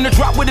 Pull up in the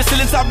drop with the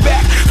ceilings top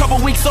back. Couple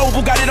weeks old,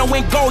 Bugatti done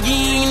went gold. You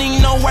ain't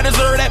even know I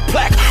deserve that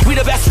plaque. We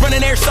the best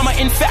running air summer,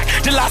 in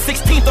fact. July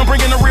 16th, I'm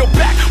bringing the real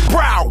back.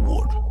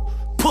 Broward.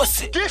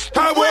 Pussy.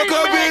 I woke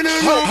up in a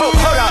new Hold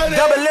up,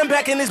 double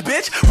impact in this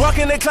bitch. Walk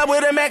in the club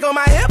with a Mac on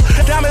my hip.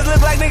 Diamonds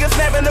look like niggas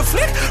snapping the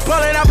flick.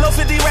 Ballin', I blow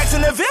 50 racks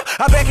in the VIP.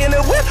 I back in the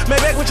whip,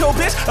 man back with your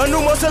bitch. A new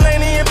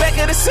Mussolini back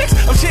of the 6.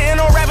 I'm shitting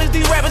on rappers,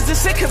 these rappers is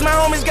sick. Cause my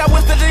homies got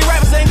whipped that these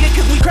rappers ain't get.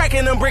 Cause we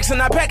cracking them bricks and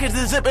I package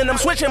the zip. And I'm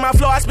switching my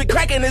flow, I speak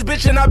cracking this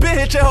bitch. And I been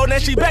hit your hoe,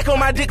 now she back on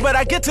my dick. But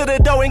I get to the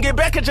door and get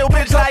back at your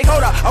bitch like,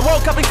 hold up. I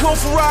woke up in cool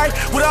Ferrari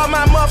with all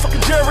my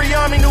motherfucking jewelry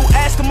on me. New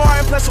Aston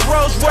Martin plus a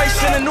Rolls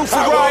Royce and a new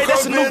Ferrari.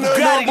 That's a new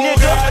Bugatti,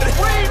 nigga.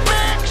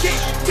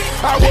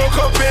 I woke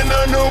up in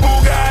a new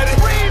Bugatti.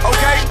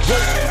 Okay,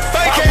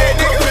 Fake I woke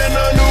up in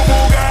a new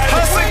Bugatti.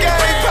 Hustle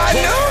gang,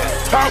 partner.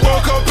 I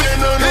woke up in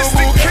a new It's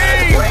the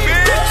king,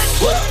 bitch.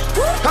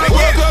 I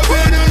woke up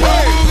in a new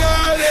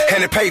Bugatti.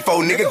 And it pay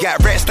for, nigga.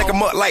 Got rats, stack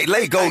 'em up like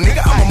Lego,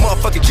 nigga. I'm a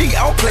motherfucking G,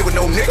 I don't play with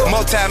no nigga.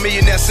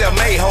 Multi-millionaire,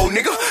 self-made hoe,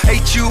 nigga.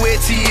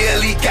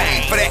 H-U-N-T-L-E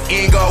gang. For that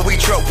Ingo, we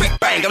truck, we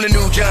bang. I'm the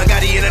new John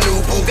Gotti in a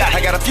new Bugatti.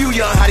 I got a few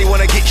young hottie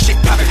wanna get shit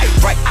poppin'.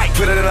 Right, I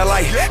put it in a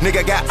light.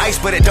 Nigga got ice,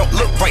 but it don't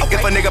look right.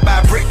 If a nigga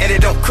buy brick and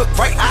it don't cook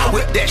right, I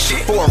whip that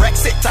shit for a rack,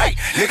 sit tight.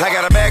 Nigga, I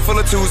got a bag full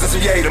of tools and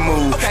some yay to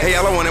move. Hey,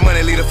 all I wanted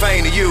money, leave the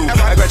fame to you.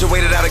 I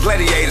graduated out of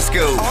gladiator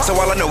school, so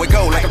all I know it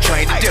go like I'm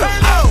trained to do.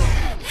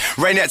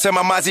 Rain that to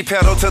my Mozzie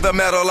pedal to the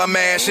metal, I'm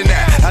mashing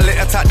out. I let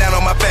a top down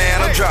on my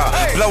fan, I'm draw.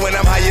 Blowing,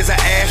 I'm high as an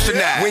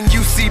astronaut. When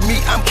you see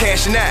me, I'm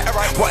cashing out.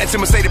 Wanting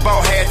to say the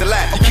ball had to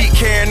lie. You keep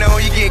carrying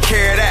on, you get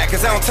carried out.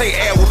 Cause I don't take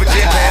air with a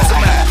jet pass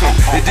them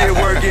out. It did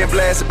work getting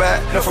blasted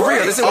by. No, for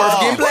real, this is worth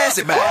getting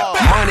blasted by.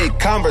 Money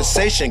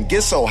conversation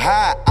get so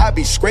high, I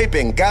be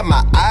scraping. Got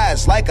my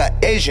eyes like an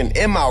Asian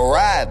in my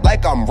ride.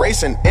 Like I'm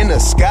racing in the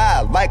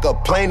sky. Like a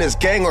plane is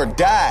gang or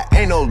die.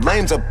 Ain't no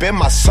lanes up in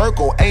my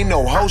circle. Ain't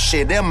no whole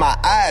shit in my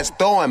eyes.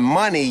 Throwing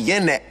money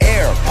in the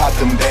air. Pop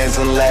them bands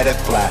and let it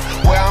fly.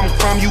 Where I'm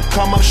from, you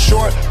come up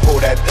short. Pull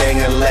that thing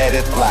and let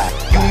it fly.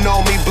 You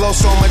know me, blow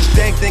so much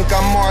dank. Think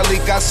I'm Marley.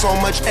 Got so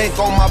much ink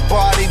on my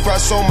body. Brought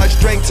so much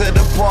drink to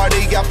the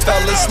party. I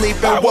fell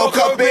asleep and woke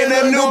up in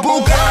a new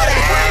Bugatti.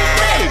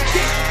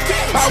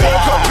 I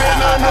woke up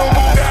in a new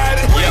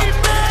Bugatti.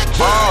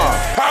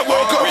 I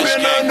woke up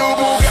in a new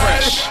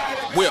Bugatti.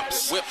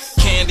 Whips,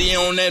 candy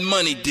on that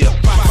money dip.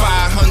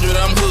 500,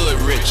 I'm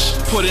hood rich.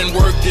 Put in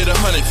work, did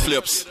 100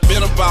 flips.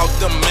 Been about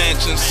them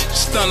mansions.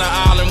 Stunner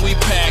Island, we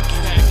packin'.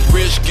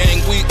 Rich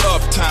gang, we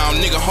uptown.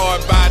 Nigga,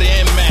 hard body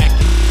and Mac.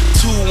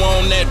 2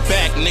 on that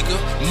back, nigga.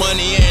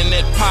 Money and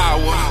that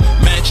power.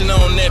 Mansion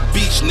on that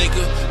beach,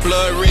 nigga.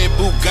 Blood red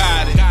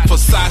Bugatti.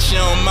 Versace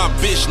on my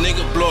bitch,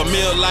 nigga. Blow a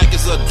meal like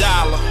it's $1.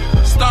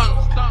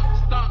 Stunner.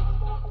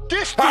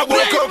 I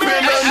woke up in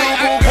a new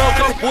Bugatti.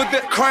 Woke up with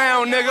the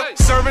crown, nigga.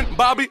 Serving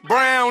Bobby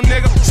Brown,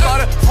 nigga.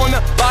 Started from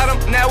the bottom,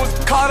 now it's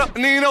Carter,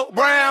 Nino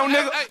Brown,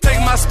 nigga. Take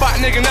my spot,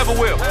 nigga, never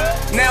will.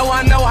 Now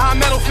I know how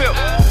metal feel.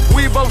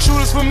 We both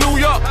shooters from New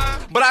York,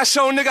 but I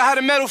show nigga how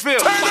the metal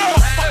feel.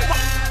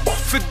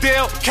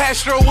 Fidel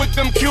Castro with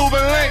them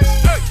Cuban links.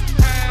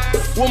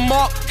 With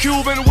Mark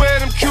Cuban, where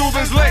them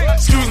Cubans link.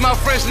 Excuse my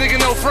French, nigga,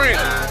 no friend.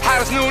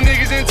 Hottest new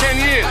niggas in 10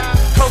 years.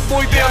 Coke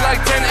boy deal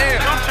like 10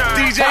 M.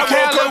 DJ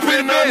Khaled with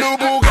a new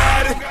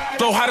Bugatti.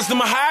 Flow hottest than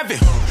Mojave.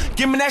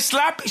 Give me that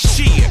sloppy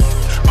shit.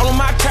 All of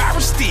my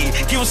tires still.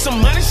 Give her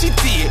some money, she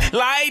did.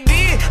 Like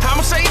did.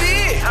 I'ma say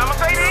did.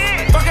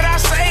 Fuck it, I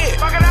say it.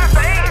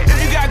 If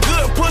you got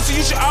good pussy,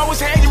 you should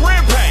always have your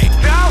rent paid.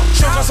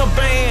 Shows us a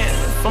band,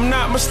 if I'm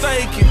not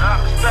mistaken.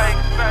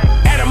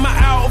 Added my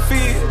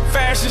outfit,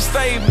 fashion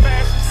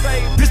statement.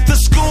 This the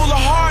school of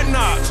hard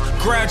knocks.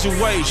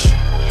 Graduation.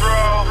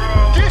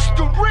 This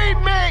the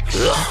remix.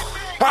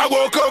 I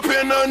woke up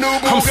in a new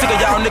Bugatti. I'm sick of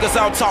y'all niggas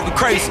out talking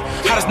crazy.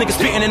 Hottest niggas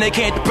spitting and they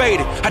can't debate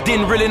it. I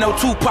didn't really know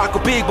Tupac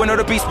or Big, but know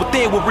the beast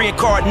within were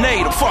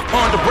reincarnated. Fuck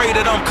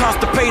underrated, I'm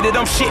constipated.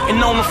 I'm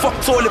shitting on the fuck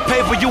toilet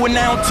paper. You are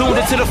now tuned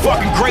into the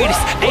fucking greatest.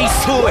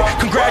 Ace Hood,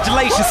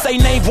 congratulations. Say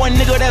name one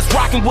nigga that's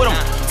rocking with him.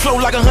 Flow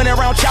like 100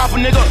 round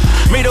chopper, nigga.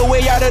 Made a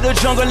way out of the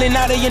jungle and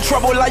now they in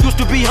trouble. I used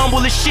to be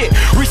humble as shit.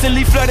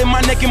 Recently flooded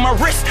my neck and my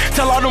wrist.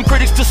 Tell all them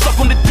critics to suck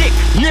on the dick,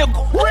 nigga.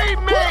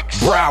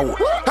 Remix. Broward.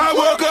 I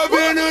woke up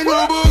in a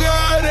new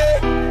Bugatti.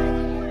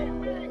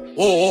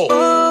 Oh,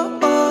 oh.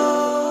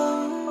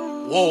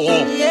 Oh,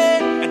 oh.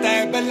 Yeah. Esta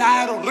es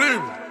verdadero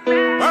horrible.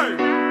 Hey.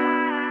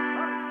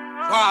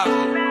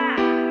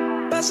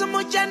 Suave. Paso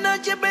muchas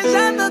noches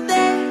pensándote.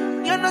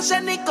 Yo no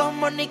sé ni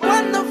cómo ni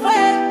cuándo fue,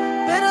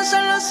 pero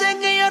solo sé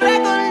que yo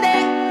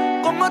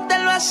recordé cómo te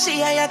lo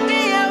hacía y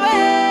aquella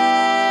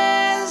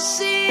vez.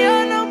 Si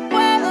yo no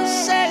puedo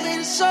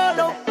seguir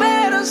solo,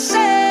 pero sé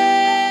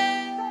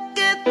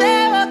que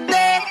te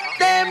boté,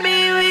 de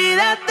mi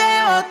vida te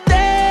boté.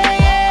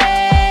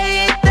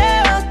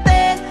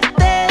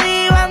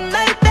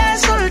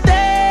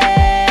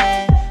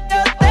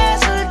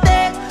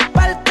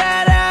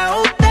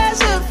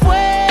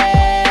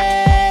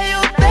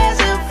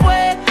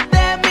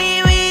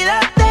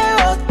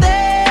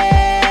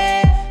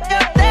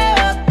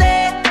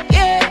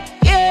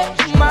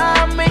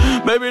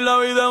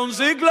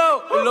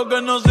 Lo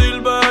que no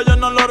sirve, ella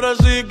no lo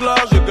recicla.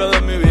 Así que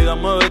de mi vida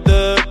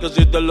muévete, que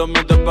si te lo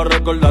metes para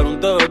recordar un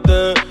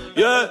TBT.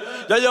 Yeah,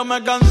 ya yo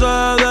me cansé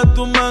de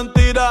tus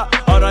mentiras.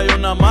 Ahora hay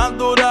una más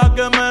dura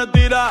que me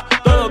tira.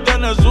 Todo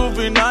tiene su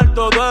final,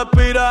 todo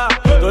expira.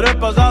 Tú eres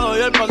pasado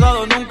y el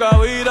pasado nunca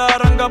vira.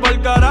 Arranca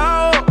pa'l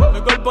carajo,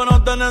 mi cuerpo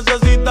no te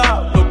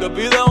necesita. Lo que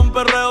pide es un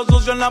perreo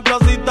sucio en la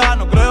placita.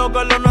 No creo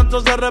que lo nuestro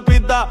se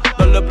repita.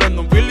 Dale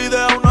prendo un fil y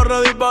deja uno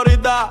ready pa'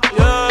 ahorita.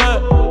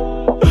 Yeah.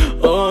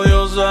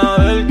 Odio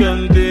saber que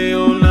en ti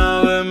una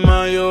vez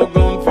más yo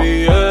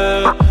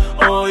confié.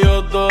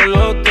 Odio todo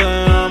lo te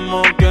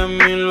amo que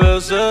mil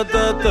veces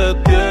te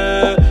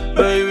testé.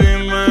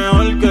 Baby,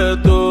 mejor que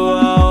tú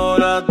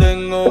ahora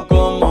tengo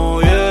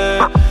como 10.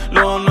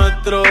 Lo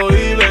nuestro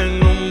vive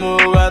en un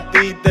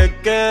Bugatti y te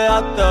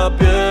quedaste a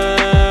pie.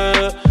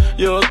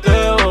 Yo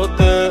te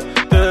boté,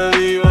 te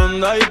di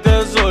banda y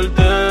te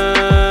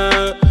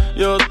solté.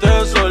 Yo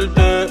te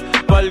solté,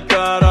 pa'l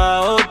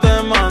carajo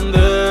te mandé.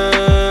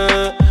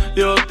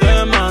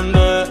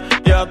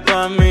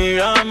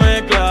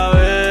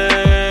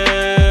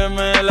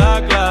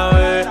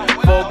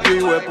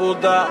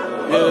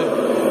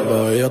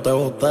 Yo te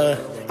boté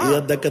y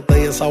desde que te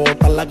di esa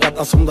bota las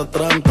gatas son de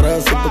 3 en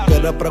 3. Si tú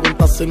quieres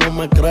preguntar si no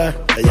me crees,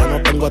 que ya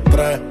no tengo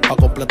estrés. Pa'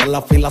 completar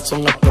la fila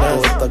son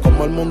estrés. Viste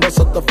como el mundo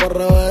se te fue al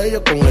revés.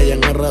 Yo con ella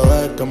en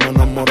RD, que me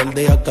enamoré el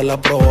día que la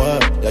probé.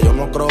 Ya yo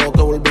no creo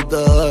que volviste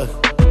de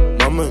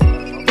mami,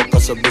 porque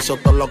el servicio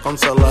te lo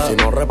cancelé. Si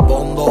no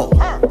respondo,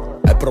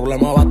 el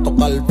problema va a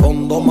tocar el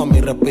fondo.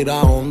 Mami,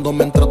 respira hondo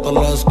mientras te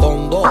lo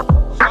escondo.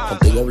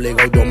 Contigo obligo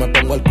yo me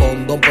pongo el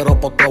condón, pero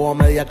posteo a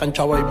media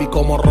cancha, baby,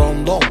 como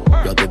Rondón.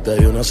 Yo a ti te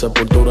di una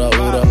sepultura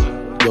dura.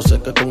 Yo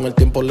sé que con el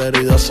tiempo la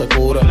herida se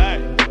cura.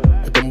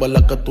 Es que en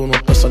verdad que tú no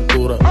estás a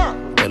altura.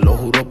 Te lo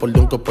juro por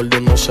Dios que por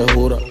Dios no se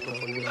jura.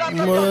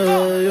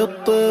 Yo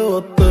te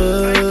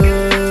boté,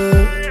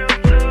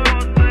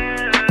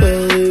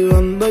 te di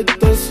banda y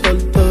te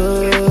solté.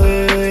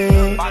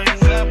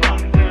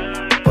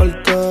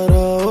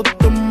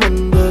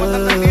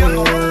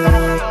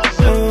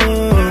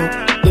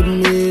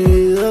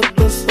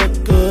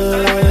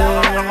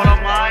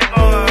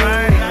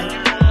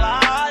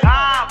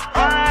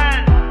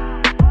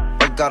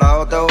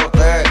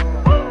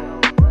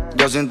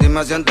 Sin ti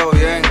me siento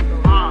bien.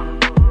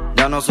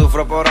 Ya no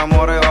sufro por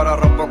amores, ahora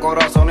rompo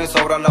corazón y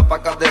sobran las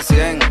pacas de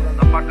 100.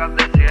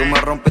 Tú me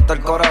rompiste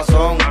el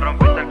corazón,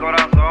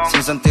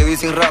 sin sentido y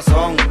sin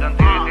razón.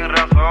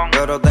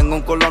 Pero tengo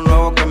un culo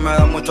nuevo que me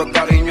da mucho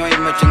cariño y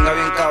me chinga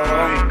bien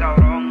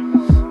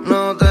cabrón.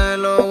 No te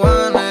lo voy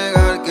a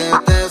negar que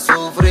te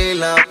sufrí,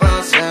 la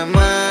pasé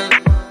mal,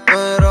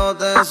 pero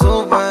te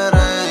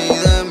superé y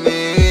de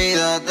mi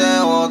vida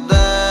te boté.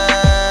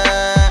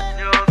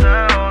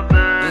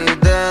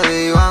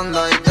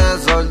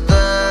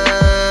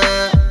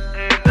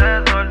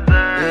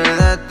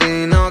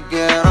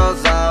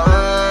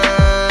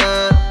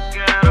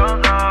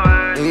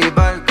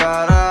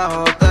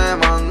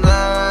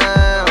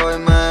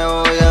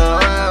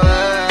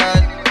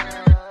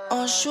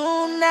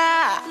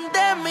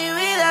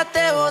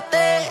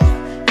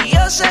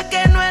 Sé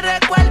que no eres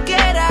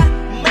cualquiera,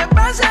 me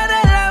pasaré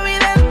la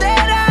vida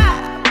entera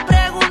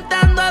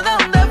preguntando a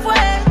dónde fue,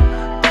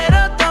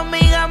 pero tu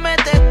amiga me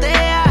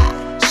tetea,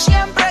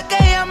 siempre que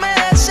ella me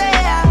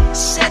desea,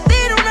 se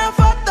tira una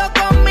foto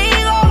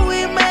conmigo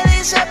y me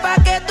dice pa'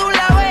 que tú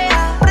la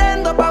veas,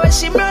 prendo pa' ver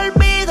si me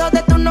olvido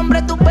de tu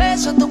nombre, tu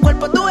beso, tu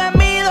cuerpo, tu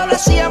gemido, lo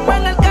hacíamos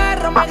en el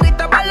carro, me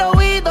gritaba al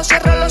oído,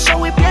 cierro los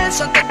ojos y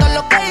pienso en todo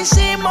lo que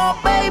hicimos,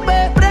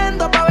 baby,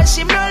 prendo pa' ver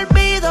si me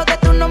olvido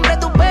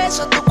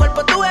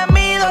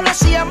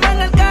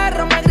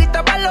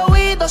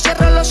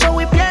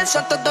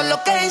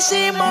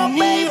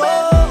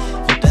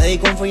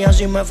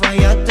si me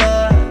fallaste.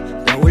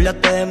 Te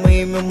burlaste de mí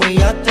y me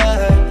humillaste.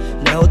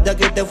 Lejos de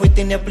aquí te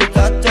fuiste y ni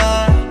explicaste.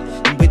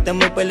 Viste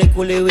mi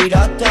película y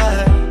viraste.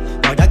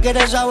 Ahora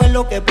quieres saber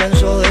lo que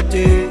pienso de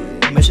ti.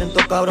 Me siento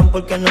cabrón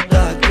porque no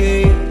estás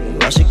aquí.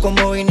 Así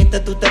como viniste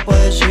tú te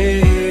puedes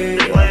ir.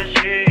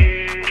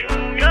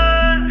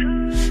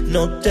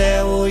 No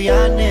te voy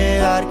a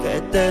negar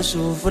que te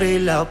sufrí,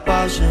 la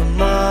pasé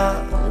mal,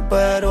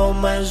 pero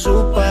me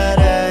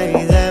superé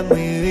y de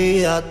mi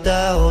vida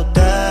te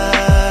boté.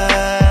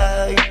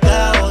 Y te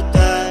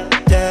boté,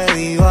 te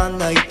di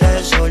banda y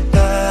te solté.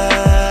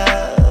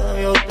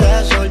 Yo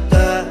te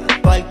solté,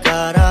 pa'l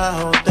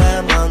carajo te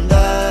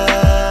mandé.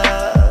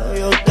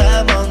 Yo te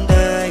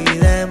mandé y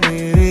de mi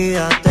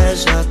vida te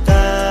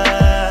saqué.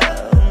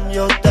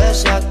 Yo te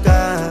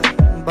saqué,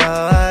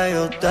 bebé,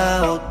 yo te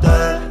boté.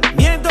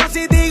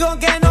 Si digo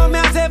que no me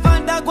hace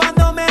falta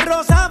cuando me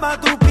rozaba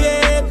tu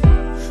piel.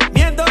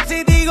 Miento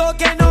si digo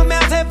que no me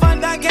hace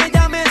falta que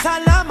llames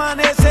al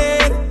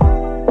amanecer.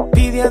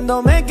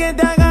 Pidiéndome que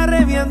te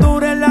agarre bien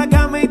duro en la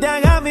cama y te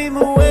haga mi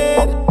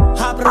mujer.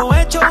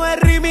 Aprovecho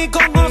el ritmo y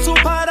con gozo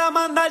para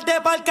mandarte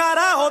pa'l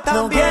carajo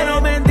también. No quiero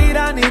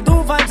mentira ni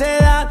tu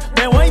falsedad.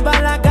 Me voy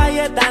pa' la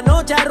calle esta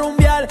noche a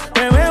rumbear.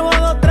 Me bebo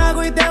 2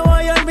 tragos y te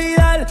voy a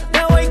olvidar.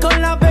 Me voy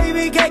con la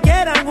baby que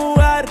quieran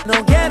jugar.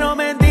 No quiero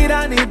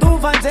mentira ni tu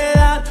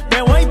falsedad.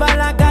 Me voy pa'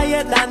 la calle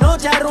esta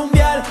noche a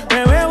rumbear.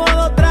 Me bebo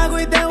 2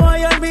 tragos y te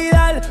voy a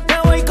olvidar.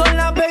 Me voy con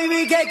la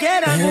baby que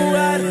quieran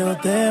jugar. Yo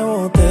te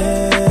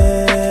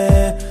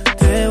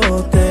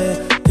boté,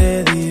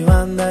 te di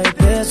banda y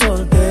te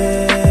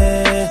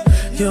solté.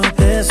 Yo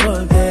te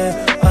solté,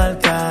 pa'l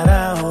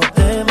carajo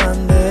te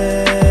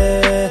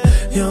mandé.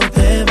 Yo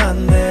te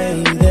mandé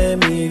y de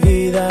mi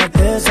vida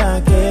te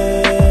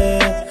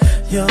saqué.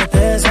 Yo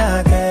te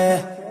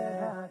saqué.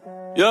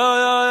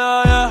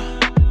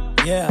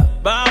 Yeah.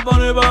 Bad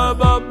Bunny, ba.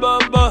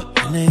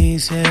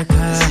 This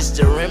is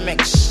the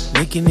remix.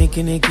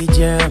 Nicky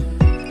Jam.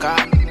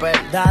 Capel,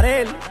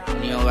 Darel,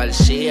 Nio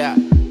García.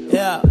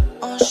 Yeah.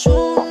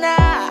 Ozuna,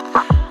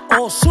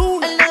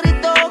 El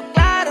negrito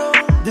claro.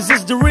 This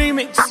is the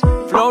remix.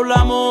 Flow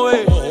la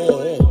move.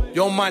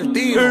 Yo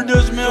Martino. Hear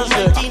this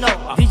music.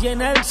 DJ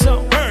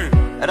Nelson.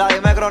 Era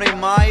dime Chronic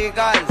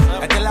Magical.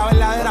 Esta es la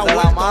verdadera de la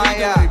vuelta,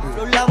 maya.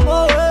 Flow la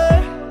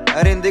move.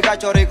 Era indica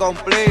chori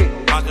complete.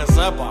 Pa' que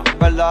sepa.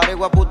 Verdadera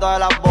hueputa de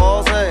las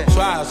voces.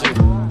 Suave así.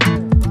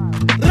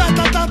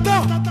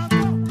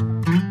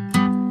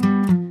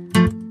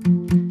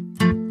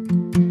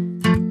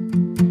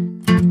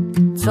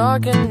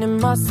 Talking in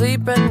my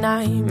sleep at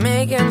night,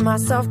 making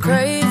myself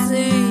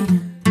crazy.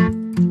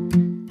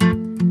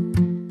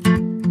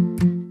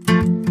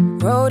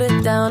 Wrote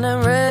it down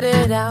and read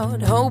it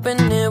out,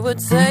 hoping it would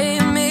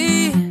save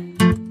me.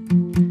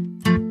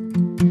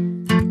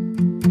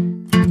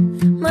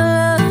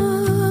 My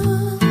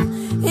love,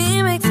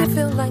 he makes me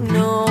feel like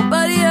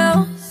nobody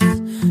else,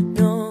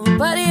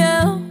 nobody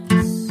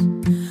else.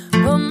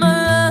 But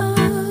my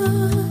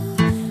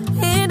love,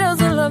 he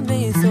doesn't love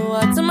me, so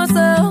I tell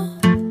myself,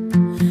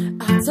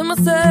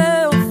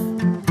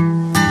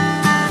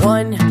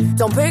 one,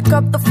 don't pick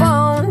up the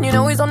phone. You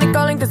know he's only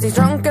calling cause he's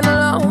drunk and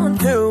alone.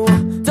 2,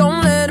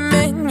 don't let him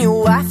in.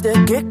 You have to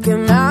kick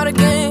him out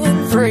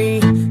again. 3,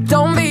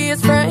 don't be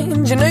his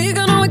friend. You know you're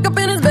gonna wake up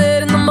in his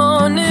bed in the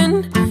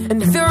morning.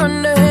 And if you're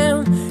under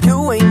him,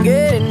 you ain't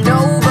getting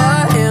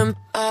over him.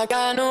 I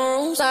got no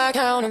rules, I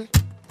count him.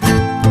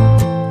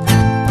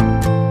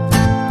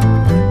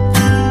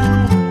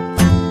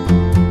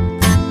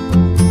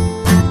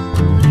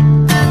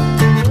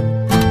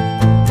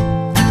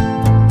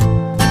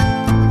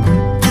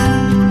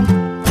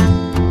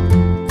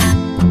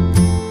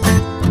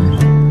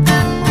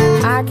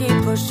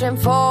 Pushing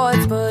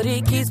forwards, but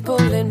he keeps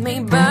pulling me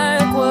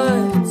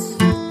backwards.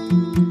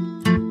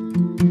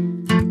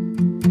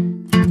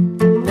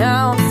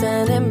 Now I'm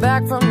standing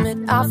back from it,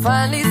 I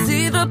finally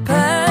see the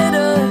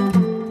pattern.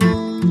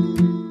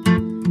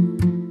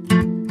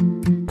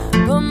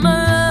 But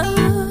my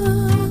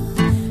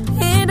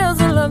love, he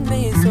doesn't love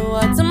me, so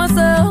I tell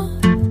myself,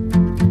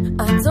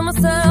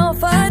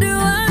 I do.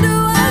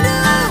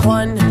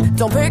 1,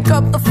 don't pick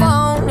up the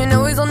phone. You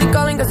know he's only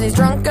calling cause he's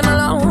drunk and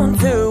alone.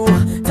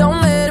 2,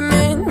 don't let him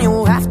in.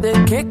 You have to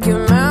kick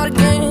him out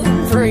again.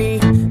 3,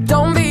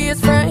 don't be his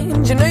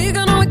friend. You know you're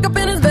gonna wake up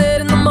in his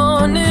bed in the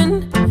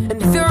morning.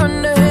 And if you're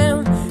under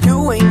him,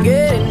 you ain't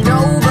getting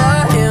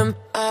over him.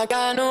 I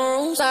got no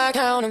rules, I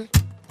count him.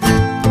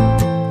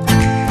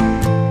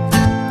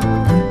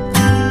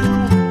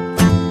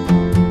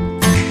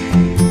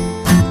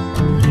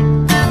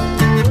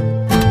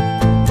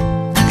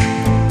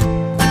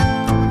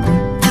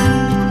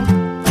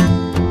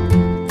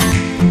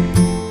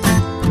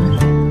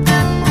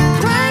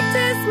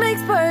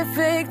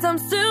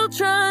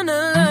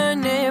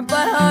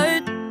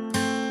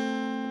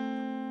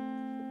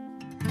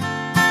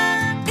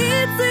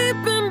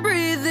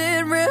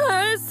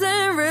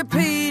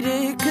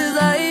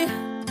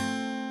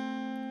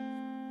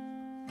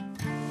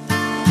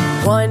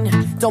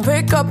 Don't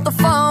pick up the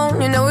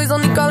phone. You know he's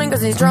only calling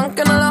cause he's drunk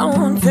and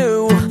alone.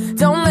 2,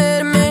 don't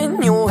let him in.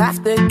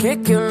 have to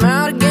kick him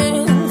out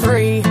again.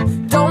 3,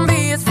 don't be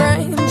his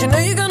friend. You know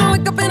you're gonna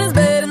wake up in his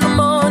bed in the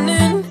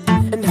morning,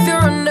 and if you're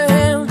under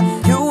him,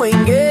 you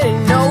ain't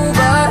getting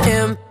over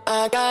him.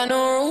 I got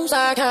no rules,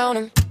 I count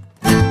him.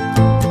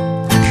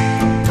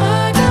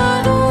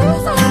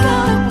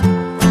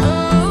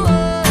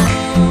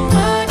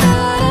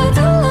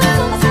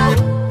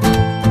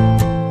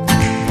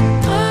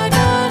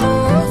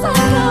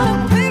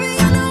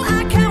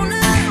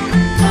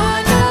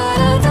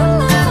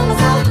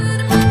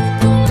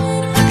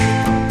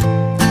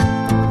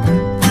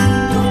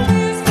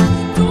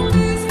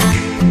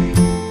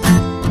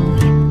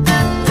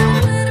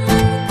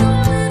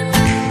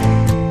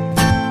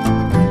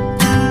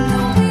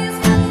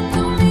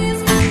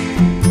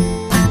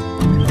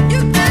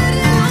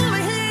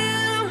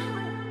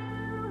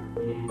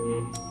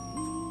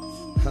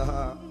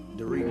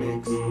 The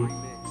remix.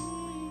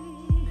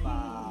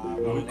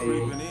 We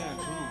creeping in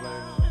too,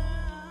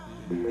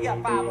 baby. We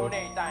got 5 on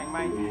everything,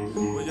 man.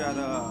 We got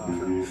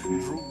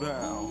Drew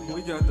Down.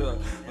 We got the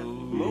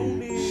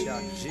Looney.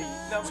 Shot G.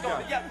 Let's go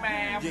to Yuck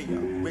Man.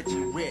 Yeah,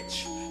 Richie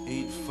Rich.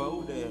 Eat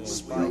 4 there.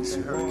 Spice,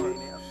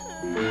 Hurricane.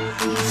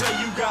 You say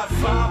you got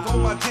 5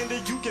 on my tender,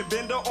 you can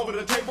bend her over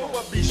the table,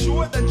 but be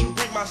sure that you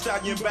bring my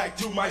stallion back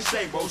to my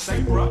stable.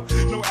 Say, bruh,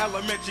 no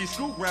elementary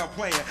school ground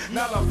playing,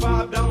 not a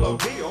 $5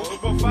 bill,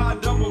 but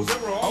 500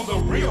 on the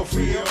real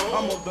field.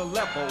 I'm on the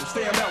level,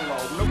 stay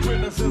mellow, no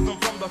criticism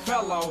from the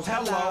fellows.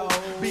 Hello,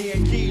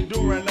 being key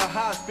during the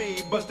high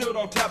speed, but still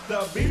don't tap the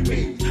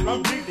BB.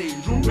 I'm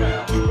DD, Drew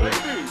Down,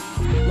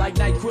 baby. Like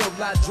NyQuil,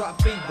 I drop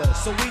fever.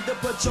 So either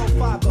put your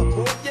 5 up,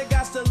 or you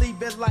got to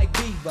leave it like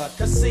Beaver.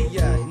 Cause see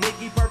ya,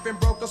 Nicky Burpin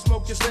broke a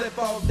smoke, you slip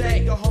all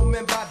day. Go home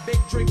and buy Big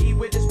Drinky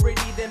with his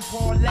pretty, then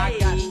parlay. I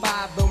got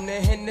 5 on the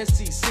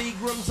Hennessy,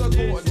 Seagrams or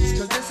Gordons.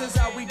 Cause this is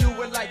how we do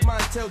it like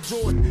Montel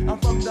Jordan. I'm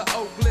from the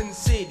Oakland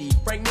City.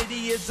 Frank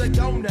Nitty is a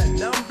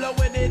donut. I'm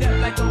blowing it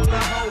up like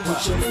Oklahoma.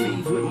 Put your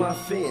feet with my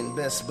fin,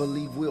 best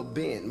believe we'll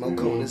bend. More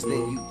corners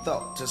than you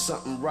thought, to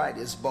something right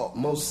is bought.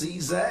 Most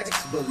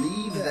Czaks,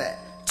 believe that.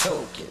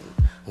 Token,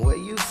 where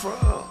you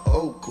from?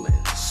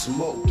 Oakland,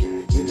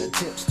 smoking in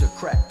attempts to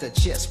crack the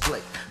chest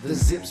plate. The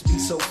zips be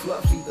so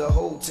fluffy, the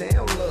whole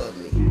town love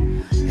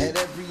me. At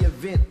every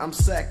event, I'm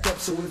sacked up,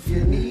 so if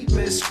you need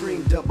me,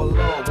 scream double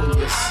R when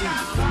you see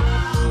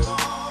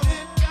me.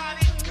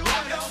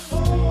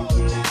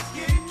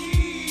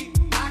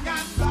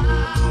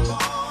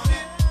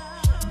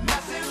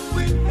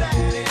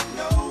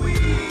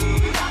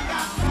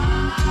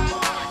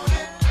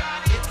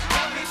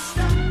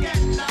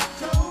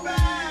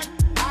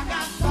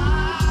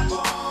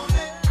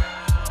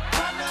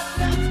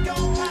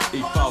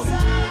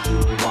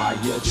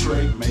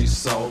 Trade me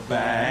so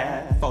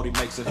bad. 40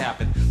 makes it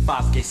happen.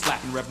 5K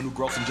slacking, revenue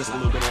grossing, just a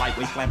little bit of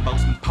lightweight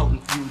flambeaus and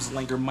potent fumes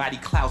linger, mighty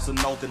clouds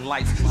and northern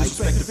lights.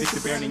 Disrespect to Victor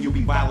Baron and you'll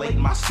be violating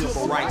my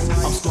civil rights.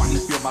 I'm starting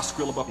to feel my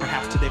skrilla, but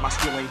perhaps today my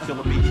skrill ain't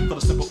feeling me. For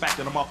the simple fact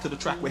that I'm off to the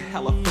track with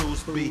hella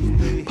fools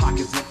be.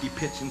 Pockets empty,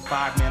 pitching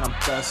 5, man, I'm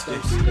thirsty.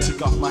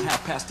 Took off my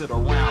hat, passed it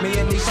around. Me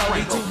and these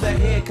 40 to the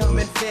head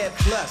coming fed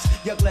plus.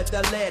 Yuck, let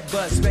the lead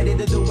bust. Ready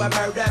to do a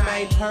murder,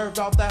 man. Curved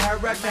off the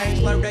hurricane,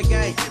 slur the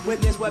game.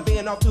 Witness what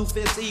being off 2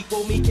 fists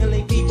equal. Me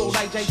killing people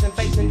like Jason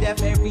facing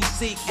death every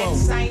sequel.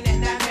 Insane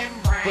in the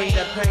membrane. Bring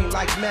the pain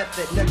like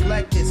method,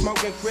 neglected.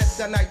 Smoking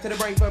kryptonite to the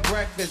brain for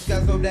breakfast.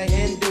 Guzzle the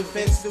Hindu,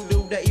 fence to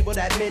do the evil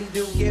that men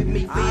do. Give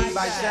me feed,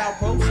 I shall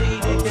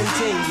proceed and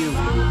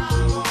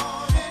continue.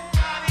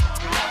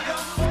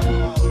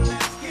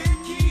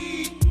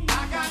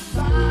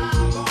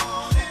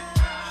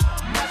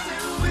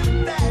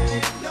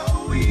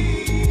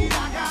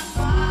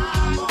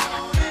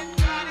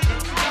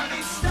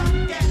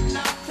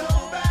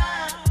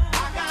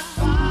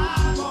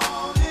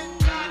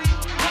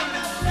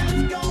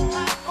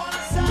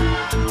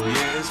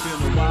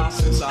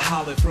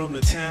 From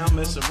the town,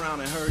 mess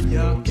around and hurt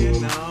yuck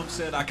and numb.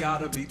 Said I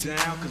gotta be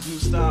down, cause new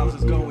styles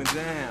is going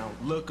down.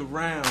 Look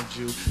around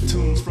you,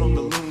 tunes from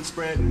the loon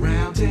spreading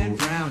round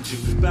and round you.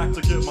 Back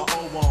to get my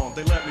old on,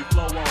 they let me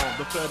flow on.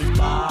 The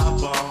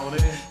 35 on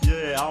it,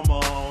 yeah, I'm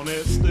on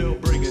it. Still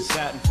bringing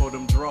satin for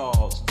them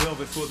draws.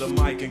 Velvet for the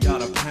mic and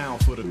got a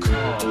pound for the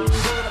cause.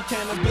 Rolling up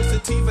cannabis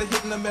sativa,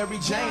 hitting a Mary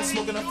Jane.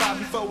 Smoking a 5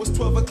 before it's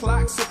 12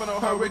 o'clock, sipping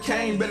on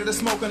Hurricane. Better to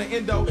smoke on the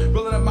endo,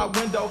 rolling up my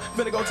window.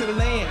 Finna go to the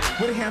land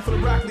with a handful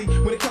of broccoli.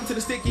 When it comes to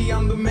the sticky,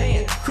 I'm the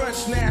man.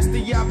 Crunch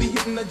nasty, I be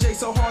hitting the J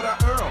so hard I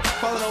earl.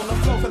 Falling on the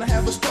floor, finna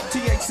have a stroke.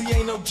 THC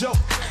ain't no joke.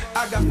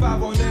 I got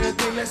 5 on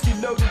everything, let's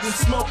get loaded and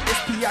smoke.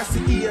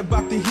 SPICE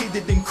about to hit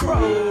it and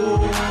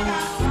crow.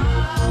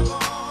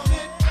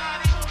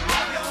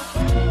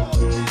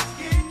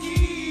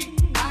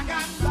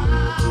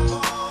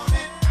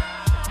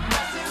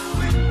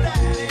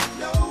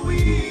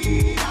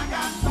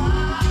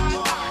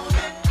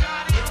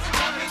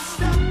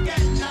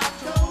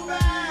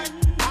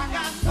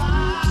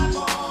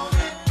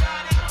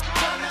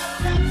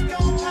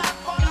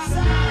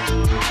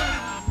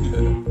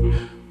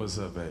 What's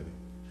up, baby?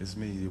 It's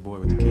me, your boy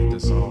with the cake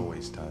that's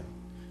always tight.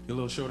 You a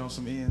little short on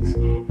some ends?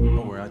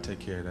 Don't worry, I take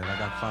care of that. I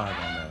got 5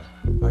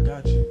 on that. I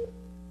got you.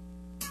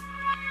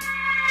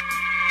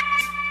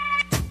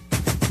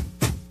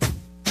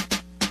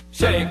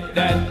 Shake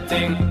that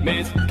thing,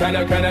 miss.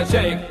 Kinda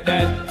shake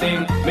that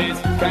thing,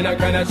 miss.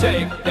 Kinda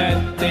shake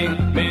that thing,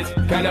 miss.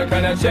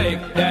 Kinda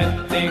shake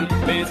that thing,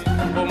 miss.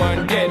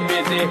 Woman, get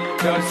busy.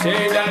 Just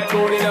shake that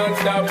booty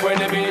non-stop when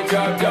the beat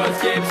drop.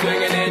 Just keep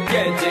swinging it,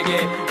 get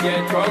jiggy.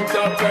 Get drunk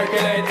up,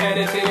 percolate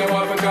anything you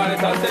want. Because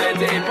it's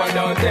oscillating if I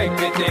don't take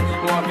pity.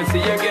 Want to see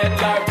you get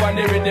life on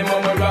the rhythm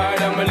of my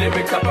ride. And my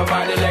lyrics up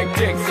about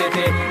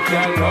electricity.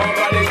 Girl,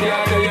 nobody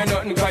can do you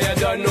nothing cause you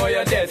don't know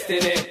your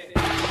destiny.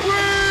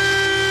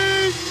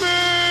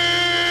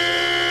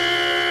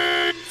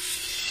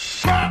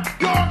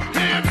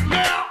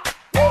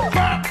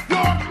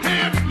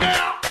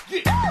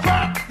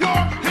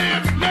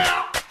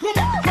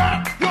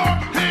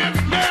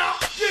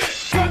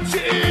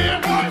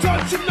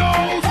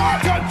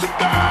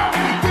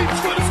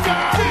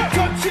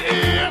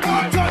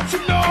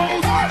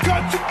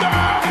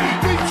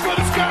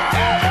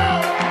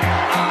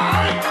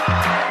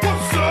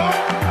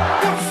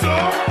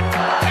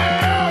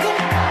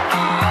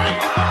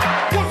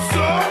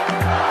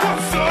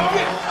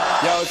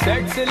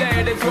 Sexy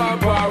ladies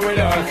want war with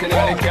us. You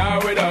know they car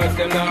with us,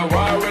 them not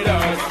war with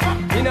us.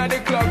 You know the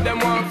club, them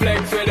want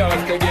flex with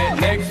us. To get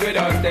next with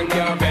us, them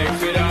can't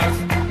vex with us.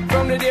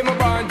 From the day my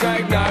bond to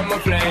ignite my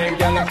flame,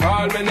 girl I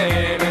call my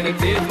name and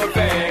it is my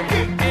fame.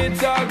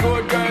 It's all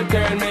good, girl,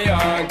 turn me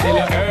on till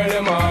you earn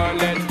them on.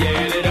 Let's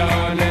get it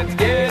on, let's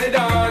get it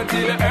on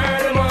till you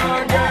earn them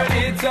on, girl.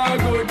 It's all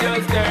good,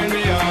 just turn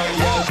me on.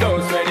 Girl,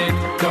 don't sweat it,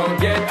 don't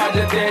get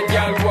agitated,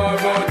 girl. Go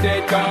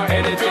rotate, cause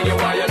anything you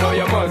want, you know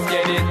you must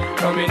get it.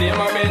 Come in here,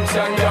 my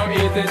mention, yo,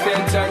 easy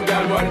tension,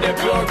 girl, run the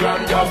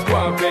program, just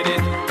go and fit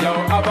it. Yo,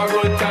 have a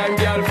good time,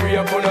 girl, free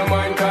up on your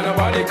mind, cause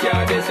nobody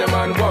care, this a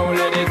man won't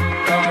let it.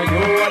 Cause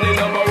you are the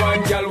number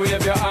one, girl,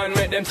 wave your hand,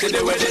 make them see the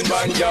wedding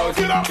band, yo.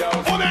 Get up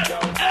on that,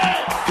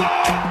 hey, go,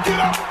 get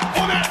up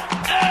on that,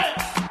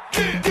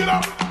 hey, get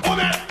up on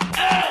that,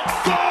 hey,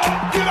 go,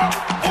 get up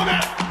on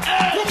that,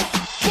 hey.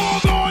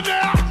 Fall on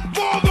now,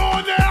 fall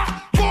on now,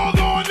 fall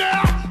on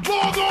now,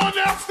 fall on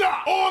now,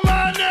 stop,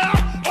 online now.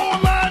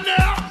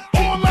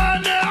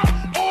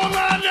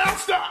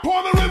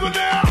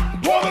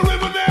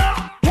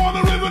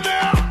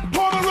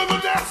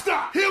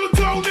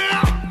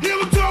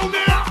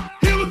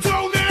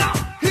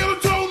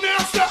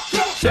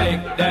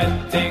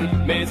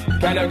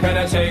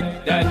 Kinda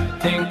shake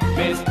that thing,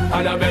 miss.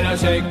 And I better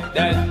shake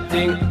that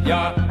thing,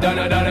 yeah.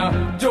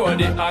 Donna,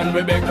 Jody and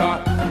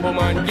Rebecca.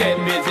 Woman, get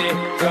busy.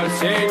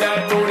 Just shake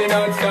that booty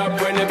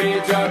non-stop when the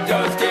beat drop.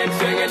 Just keep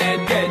swinging it,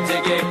 get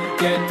jiggy.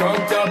 Get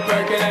drunk up,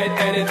 percolate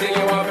anything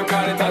you want.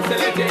 Because it's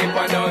oscillating if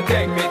I don't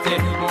take pity.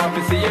 Want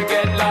to see you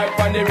get life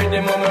on the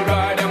rhythm of my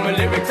ride. And my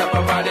lyrics up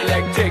about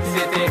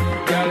electricity.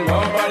 Girl,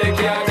 nobody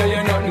can do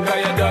you nothing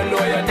cause you don't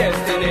know your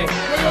destiny.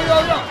 Yo,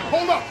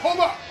 hold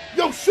up.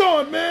 Yo,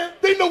 Sean, man,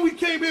 they know we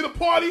came here to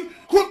party.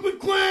 Brooklyn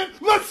Clan,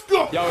 let's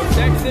go. Yo,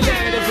 sexy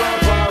ladies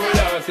want war with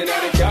us. You know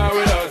they car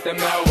with us, them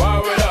now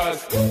war with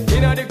us.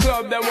 You know the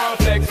club, them want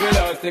flex with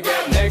us. To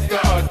get next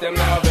to us, them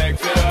now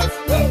vex with us.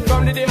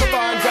 From the day my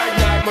bond,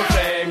 ignite my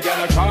flame.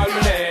 Girl, I call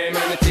my name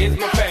and it is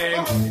my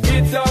fame.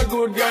 It's all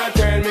good, girl,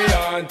 turn me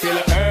on till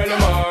I earn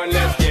them on.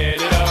 Let's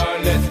get it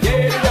on, let's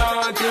get it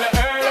on till I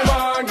earn them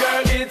on.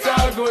 Girl, it's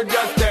all good,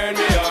 just turn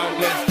me on.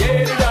 Let's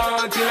get it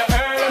on till I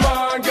earn them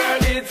on.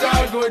 Girl, it's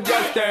all good,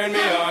 just turn me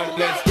on.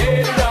 Let's get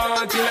it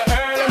on till I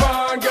earn them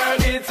on. Girl,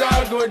 it's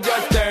all good,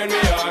 just turn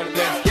me on.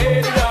 Let's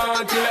get it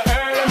on till I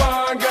earn them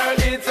on. Girl,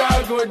 it's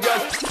all good,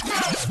 just.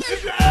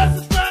 If your ass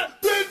is fat,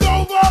 bend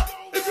over.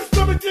 If your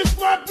stomach is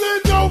flat,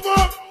 bend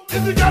over.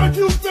 If you got a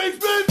cute face,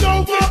 bend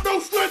over. No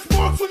stretch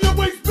marks on your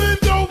waist,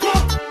 bend over.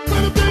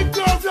 Where the big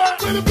girls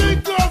at? Where the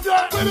big girls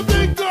at? Where the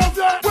big girls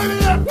at? Where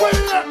they at? Where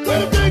they at? Where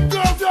the big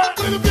girls at?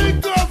 Where the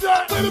big girls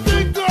at? Where the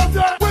big girls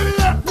at? Where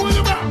they at? Point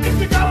them out. If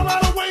you got a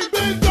lot of weight,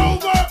 bend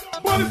over.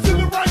 But it's in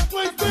the right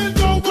place, bend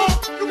over.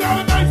 You got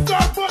a nice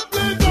side butt,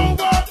 bend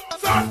over.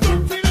 Size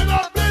 13 and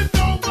up, bend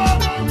over.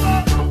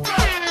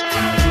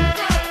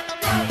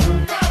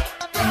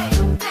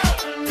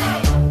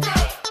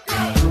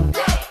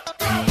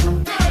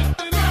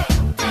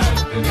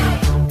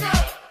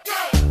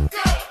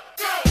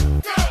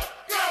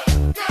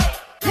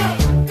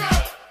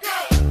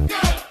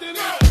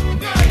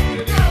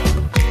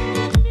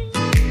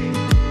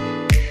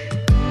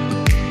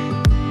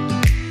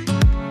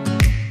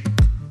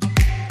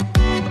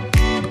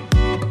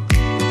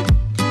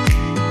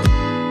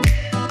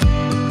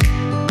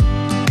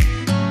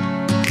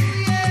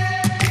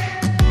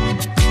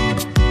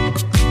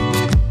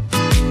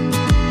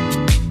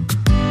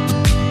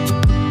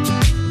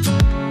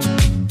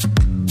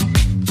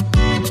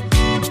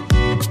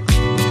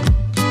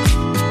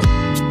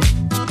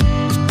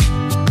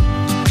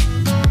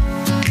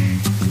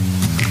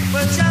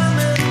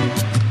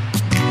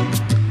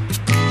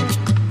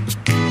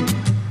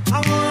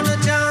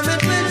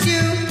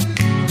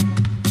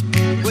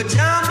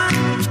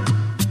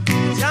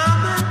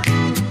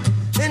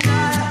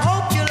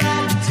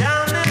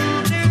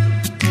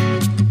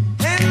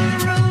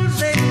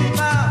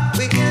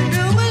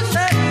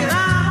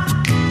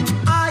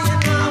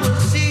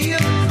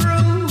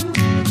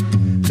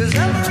 'Cause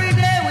every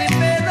day we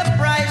pay the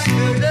price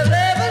to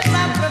deliver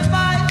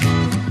sacrifice.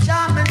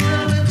 Charming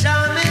till the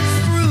charm is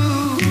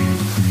through.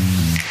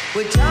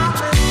 We're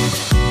charming.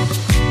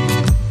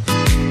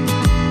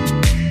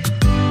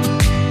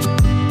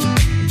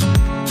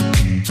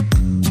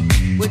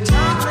 We're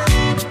charming.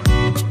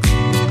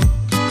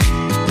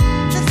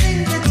 The thing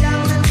that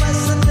charming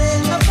was a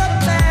thing of the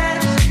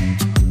past.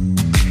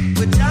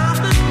 We're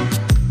charming.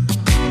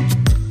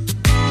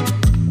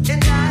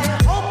 And I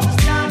hope this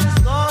time is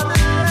gonna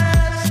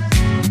last.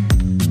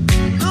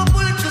 No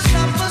bullet to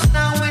stop us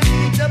now. We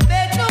need to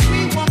beg, no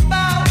we won't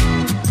bow.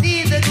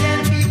 Neither can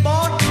be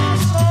bought nor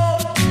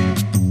sold.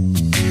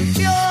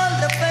 We all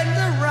defend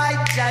the right.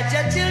 Judge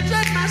our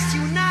children must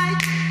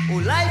unite. Oh,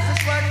 life is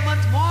worth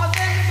much more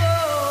than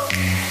gold.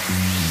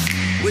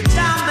 We're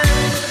charming.